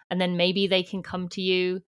own. And then maybe they can come to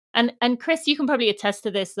you. And Chris, you can probably attest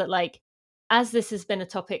to this, that like, as this has been a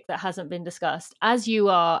topic that hasn't been discussed, as you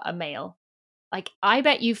are a male, like I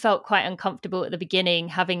bet you felt quite uncomfortable at the beginning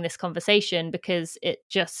having this conversation, because it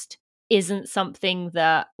just isn't something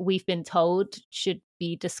that we've been told should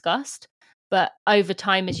be discussed. But over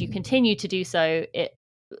time, as you continue to do so,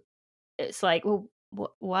 it's like, well,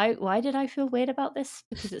 why did I feel weird about this?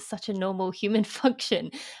 Because it's such a normal human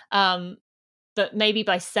function. But maybe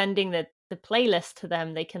by sending the playlist to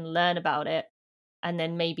them, they can learn about it, and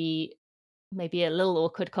then maybe a little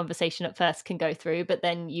awkward conversation at first can go through, but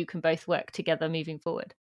then you can both work together moving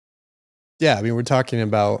forward. Yeah, I mean, we're talking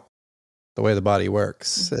about the way the body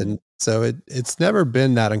works, and so it's never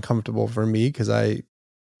been that uncomfortable for me, because I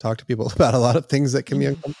talk to people about a lot of things that can be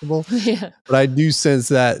uncomfortable. But I do sense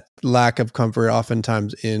that lack of comfort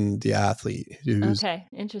oftentimes in the athlete who's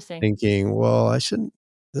interesting, thinking, well,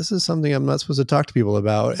 this is something I'm not supposed to talk to people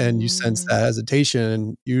about. And you sense that hesitation.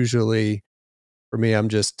 And usually for me, I'm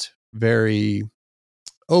just very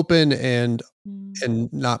open and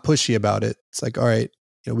not pushy about it. It's like, all right,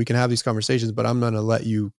 we can have these conversations, but I'm going to let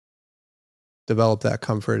you develop that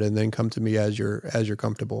comfort and then come to me as you're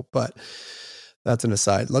comfortable. But that's an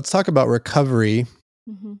aside. Let's talk about recovery.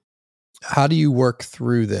 How do you work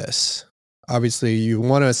through this? Obviously, you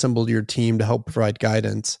want to assemble your team to help provide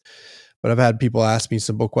guidance, but I've had people ask me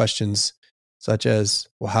simple questions such as,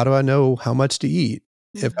 well, how do I know how much to eat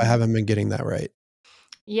if I haven't been getting that right?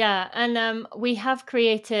 Yeah, and we have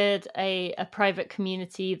created a private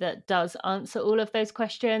community that does answer all of those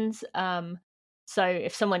questions. So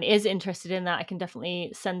if someone is interested in that, I can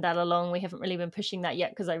definitely send that along. We haven't really been pushing that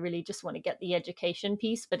yet, because I really just want to get the education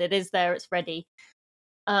piece, but it is there, it's ready.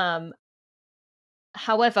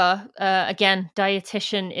 However, again,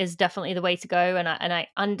 dietitian is definitely the way to go, and I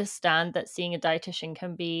understand that seeing a dietitian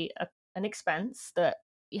can be an expense that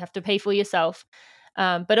you have to pay for yourself.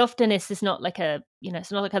 But often it's not like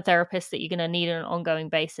it's not like a therapist that you're going to need on an ongoing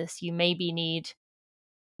basis. You maybe need,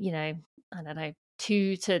 I don't know,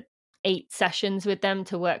 2 to 8 sessions with them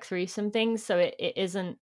to work through some things. So it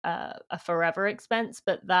isn't a forever expense,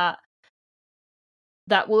 but that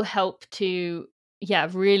will help to,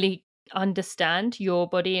 really understand your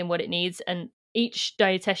body and what it needs. And each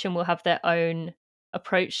dietitian will have their own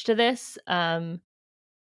approach to this.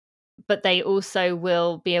 But they also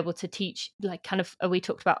will be able to teach, like, kind of, we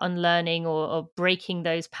talked about unlearning or breaking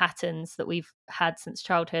those patterns that we've had since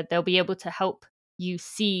childhood. They'll be able to help you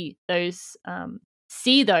see those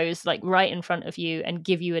like right in front of you and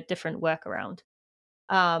give you a different workaround.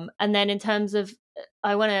 And then in terms of,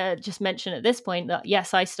 I want to just mention at this point that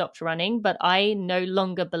yes, I stopped running, but I no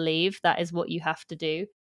longer believe that is what you have to do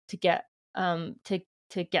to get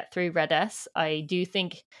to get through Red-S. I do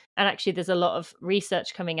think, and actually there's a lot of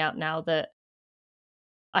research coming out now that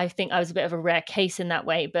I think I was a bit of a rare case in that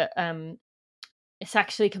way, but it's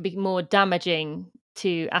actually can be more damaging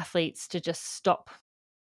to athletes to just stop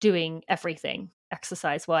doing everything.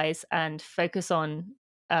 exercise wise, and focus on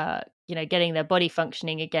getting their body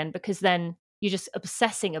functioning again, because then you're just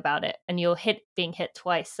obsessing about it and you're being hit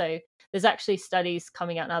twice. So there's actually studies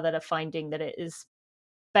coming out now that are finding that it is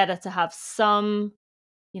better to have some,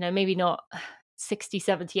 maybe not 60,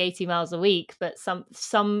 70, 80 miles a week, but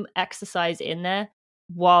some exercise in there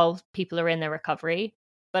while people are in their recovery.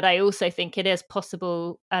 But I also think it is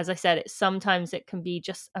possible, as I said, sometimes it can be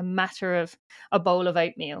just a matter of a bowl of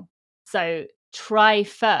oatmeal. So try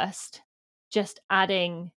first just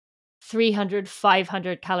adding 300,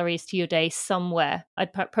 500 calories to your day somewhere.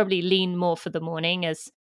 I'd probably lean more for the morning,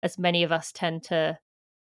 as many of us tend to,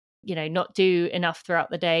 not do enough throughout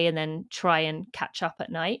the day and then try and catch up at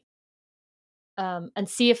night. And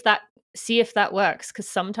see if that works, because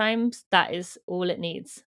sometimes that is all it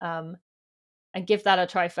needs. And give that a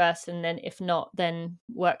try first, and then if not, then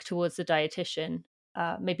work towards the dietitian.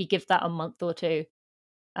 Maybe give that a month or two.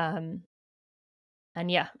 And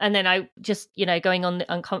then I just, going on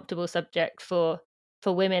the uncomfortable subject for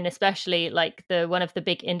women especially, like one of the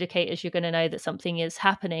big indicators you're going to know that something is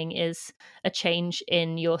happening is a change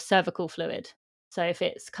in your cervical fluid. So if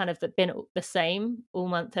it's kind of been the same all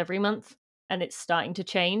month, every month, and it's starting to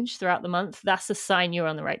change throughout the month, that's a sign you're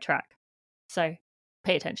on the right track. So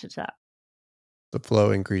pay attention to that. The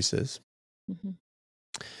flow increases. Mm-hmm.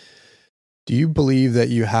 Do you believe that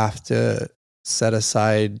you have to set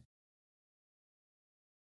aside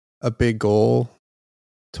a big goal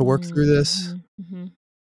to work through this? Mm-hmm.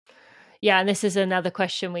 Yeah, and this is another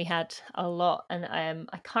question we had a lot, and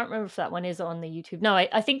I can't remember if that one is on the YouTube. No,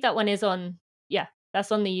 I think that one is on. Yeah,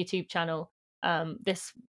 that's on the YouTube channel.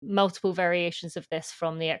 This multiple variations of this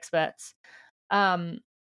from the experts.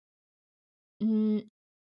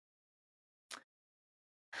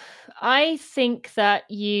 I think that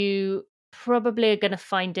you probably are going to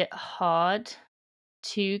find it hard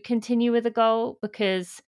to continue with a goal,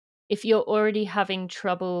 because if you're already having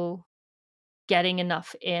trouble getting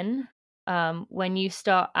enough in, when you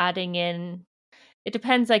start adding in, it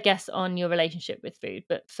depends, I guess, on your relationship with food.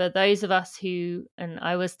 But for those of us who, and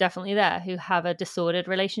I was definitely there, who have a disordered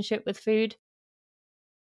relationship with food,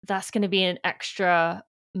 that's going to be an extra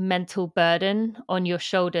mental burden on your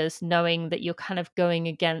shoulders, knowing that you're kind of going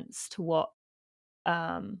against what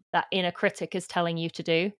that inner critic is telling you to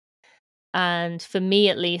do. And for me,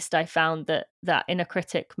 at least, I found that inner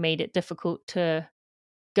critic made it difficult to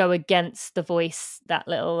go against the voice, that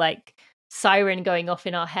little like siren going off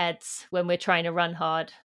in our heads when we're trying to run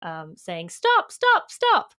hard, saying stop, stop,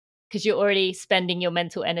 stop, because you're already spending your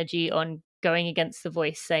mental energy on going against the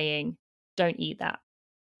voice saying don't eat that.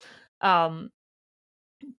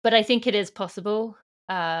 But I think it is possible.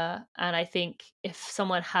 And I think if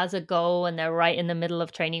someone has a goal and they're right in the middle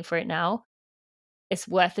of training for it now, it's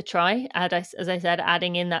worth a try. As I said,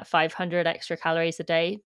 adding in that 500 extra calories a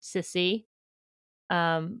day to see.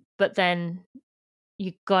 But then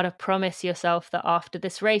you got to promise yourself that after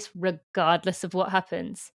this race, regardless of what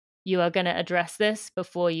happens, you are going to address this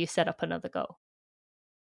before you set up another goal.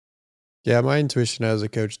 Yeah, my intuition as a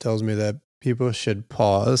coach tells me that people should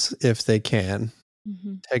pause if they can.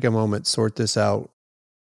 Mm-hmm. Take a moment, sort this out,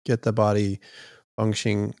 get the body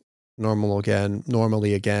functioning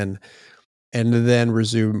normally again, and then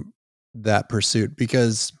resume that pursuit,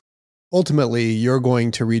 because ultimately you're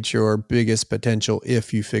going to reach your biggest potential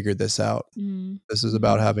if you figure this out. Mm-hmm. This is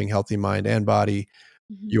about having healthy mind and body.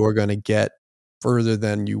 Mm-hmm. You're going to get further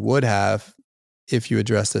than you would have if you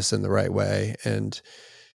address this in the right way, and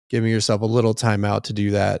giving yourself a little time out to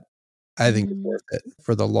do that, I think is worth it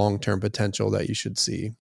for the long-term potential that you should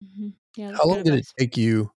see. Mm-hmm. Yeah, how long did it take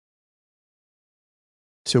you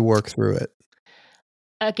to work through it?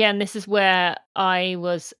 Again, this is where I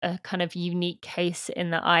was a kind of unique case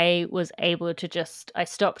in that I was able to I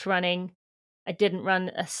stopped running. I didn't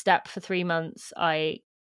run a step for 3 months. I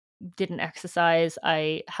didn't exercise.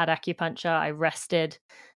 I had acupuncture. I rested.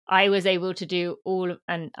 I was able to do all,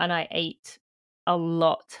 and I ate a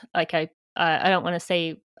lot. Like I don't want to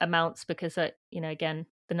say amounts, because again,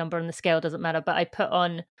 the number on the scale doesn't matter, but I put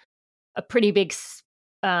on a pretty big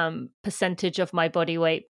percentage of my body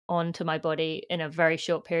weight onto my body in a very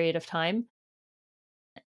short period of time.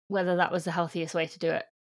 Whether that was the healthiest way to do it,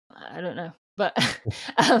 I don't know, but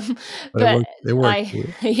but it worked.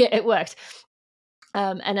 Yeah, it worked.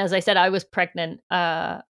 And as I said, I was pregnant.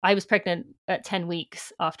 I was pregnant at 10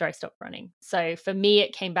 weeks after I stopped running. So for me,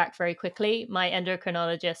 it came back very quickly. My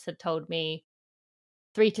endocrinologist had told me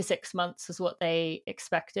 3 to 6 months is what they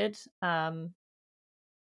expected.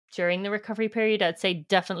 During the recovery period, I'd say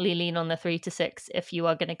definitely lean on the 3 to 6 if you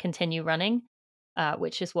are going to continue running,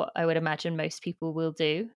 which is what I would imagine most people will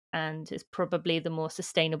do, and is probably the more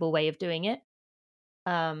sustainable way of doing it.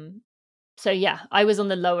 So yeah, I was on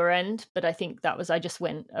the lower end, but I think I just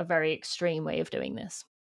went a very extreme way of doing this.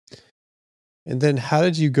 And then how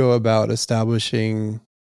did you go about establishing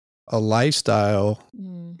a lifestyle?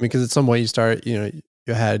 Because at some point you start, you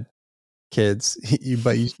had kids,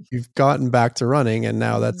 you've gotten back to running and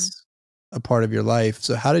now that's a part of your life.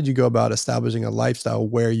 So how did you go about establishing a lifestyle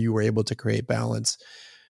where you were able to create balance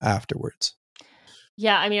afterwards?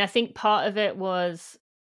 Yeah, I mean, I think part of it was,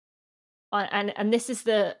 and this is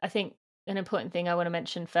I think an important thing I want to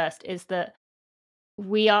mention first is that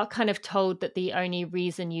we are kind of told that the only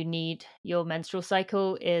reason you need your menstrual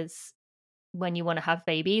cycle is when you want to have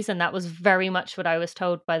babies. And that was very much what I was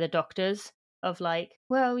told by the doctors of like,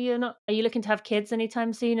 well, are you looking to have kids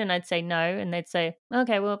anytime soon? And I'd say no. And they'd say,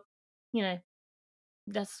 okay, well,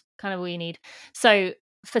 that's kind of all you need. So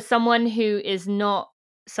for someone who is not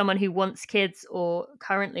someone who wants kids or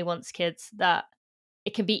currently wants kids, that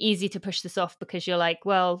it can be easy to push this off because you're like,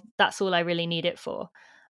 well, that's all I really need it for.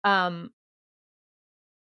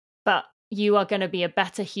 But you are going to be a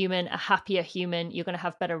better human, a happier human. You're going to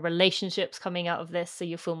have better relationships coming out of this. So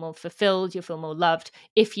you feel more fulfilled, you feel more loved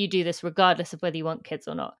if you do this, regardless of whether you want kids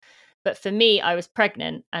or not. But for me, I was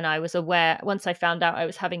pregnant and I was aware once I found out I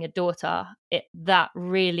was having a daughter, that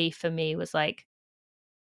really for me was like,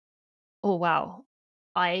 oh, wow,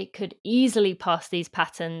 I could easily pass these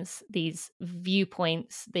patterns, these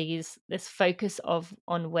viewpoints, this focus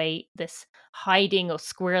on weight, this hiding or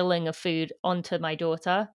squirreling of food onto my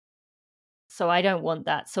daughter. So I don't want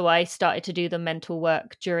that. So I started to do the mental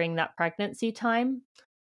work during that pregnancy time.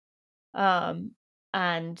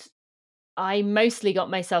 And I mostly got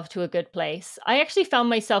myself to a good place. I actually found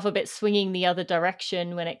myself a bit swinging the other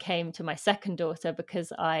direction when it came to my second daughter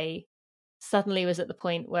because I suddenly was at the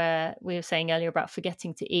point where we were saying earlier about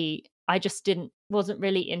forgetting to eat. I just wasn't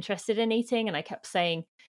really interested in eating. And I kept saying,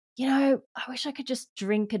 I wish I could just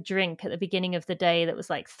drink a drink at the beginning of the day that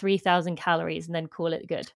was like 3,000 calories and then call it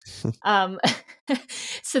good.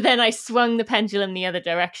 So then I swung the pendulum the other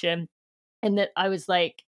direction, and that I was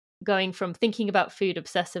like going from thinking about food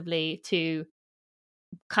obsessively to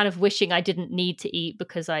kind of wishing I didn't need to eat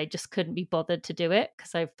because I just couldn't be bothered to do it.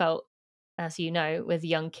 Because I felt, as you know, with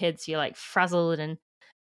young kids, you're like frazzled and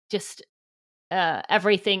just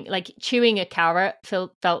everything, like chewing a carrot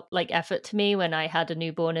felt like effort to me when I had a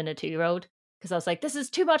newborn and a 2-year-old, because I was like, this is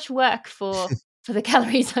too much work for the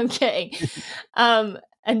calories I'm getting.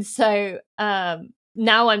 And so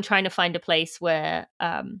now I'm trying to find a place where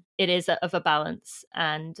it is of a balance.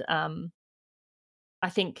 And I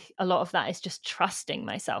think a lot of that is just trusting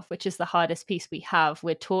myself, which is the hardest piece we have.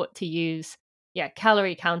 We're taught to use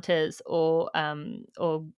calorie counters or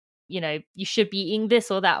you should be eating this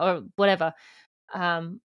or that or whatever.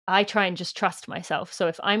 I try and just trust myself. So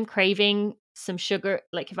if I'm craving some sugar,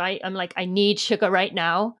 like if I'm like, I need sugar right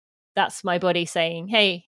now, that's my body saying,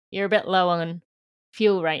 hey, you're a bit low on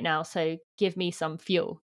fuel right now, so give me some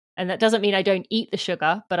fuel. And that doesn't mean I don't eat the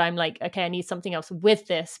sugar, but I'm like, okay, I need something else with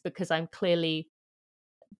this because I'm clearly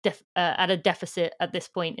at a deficit at this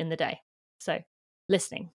point in the day. So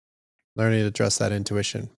listening. Learning to trust that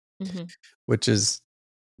intuition, which is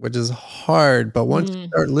hard, but once you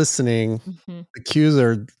start listening, the cues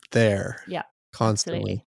are there. Yeah, constantly.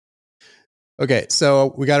 Absolutely. Okay,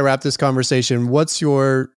 so we got to wrap this conversation. What's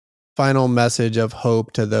your final message of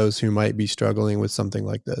hope to those who might be struggling with something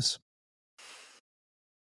like this?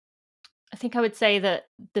 I think I would say that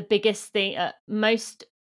the biggest thing, most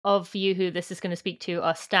of you who this is going to speak to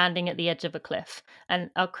are standing at the edge of a cliff. And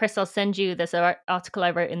Chris, I'll send you this article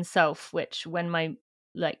I wrote in Self, which when my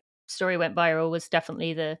story went viral was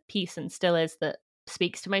definitely the piece and still is that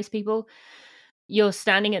speaks to most people. You're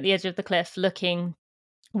standing at the edge of the cliff looking,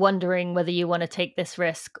 wondering whether you want to take this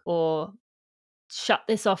risk or shut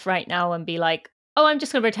this off right now and be like, oh, I'm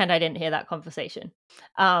just going to pretend I didn't hear that conversation.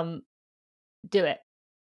 Do it.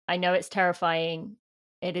 I know it's terrifying.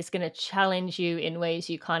 It is going to challenge you in ways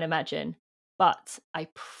you can't imagine. But I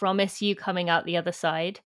promise you, coming out the other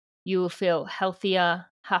side, you will feel healthier,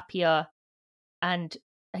 happier, and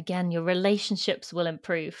again, your relationships will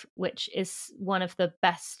improve, which is one of the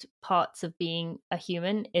best parts of being a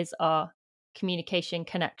human, is our communication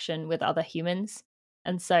connection with other humans.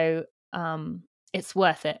 And so it's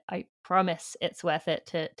worth it. I promise it's worth it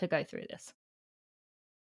to go through this.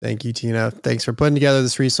 Thank you, Tina. Thanks for putting together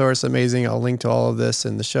this resource. Amazing. I'll link to all of this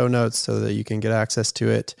in the show notes so that you can get access to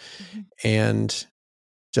it. And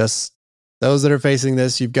just those that are facing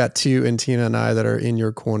this, you've got Tu and Tina and I that are in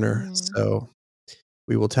your corner. So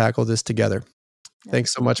we will tackle this together.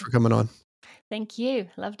 Thanks so much for coming on. Thank you.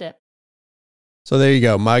 Loved it. So there you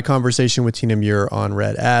go. My conversation with Tina Muir on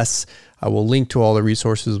RED-S. I will link to all the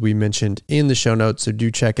resources we mentioned in the show notes. So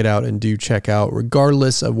do check it out, and do check out,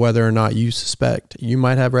 regardless of whether or not you suspect you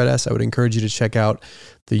might have RED-S, I would encourage you to check out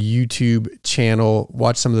the YouTube channel,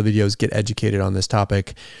 watch some of the videos, get educated on this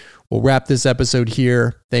topic. We'll wrap this episode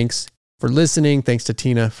here. Thanks for listening. Thanks to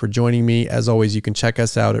Tina for joining me. As always, you can check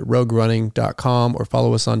us out at roguerunning.com or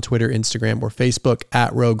follow us on Twitter, Instagram, or Facebook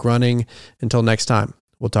at Rogue Running. Until next time,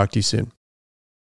 we'll talk to you soon.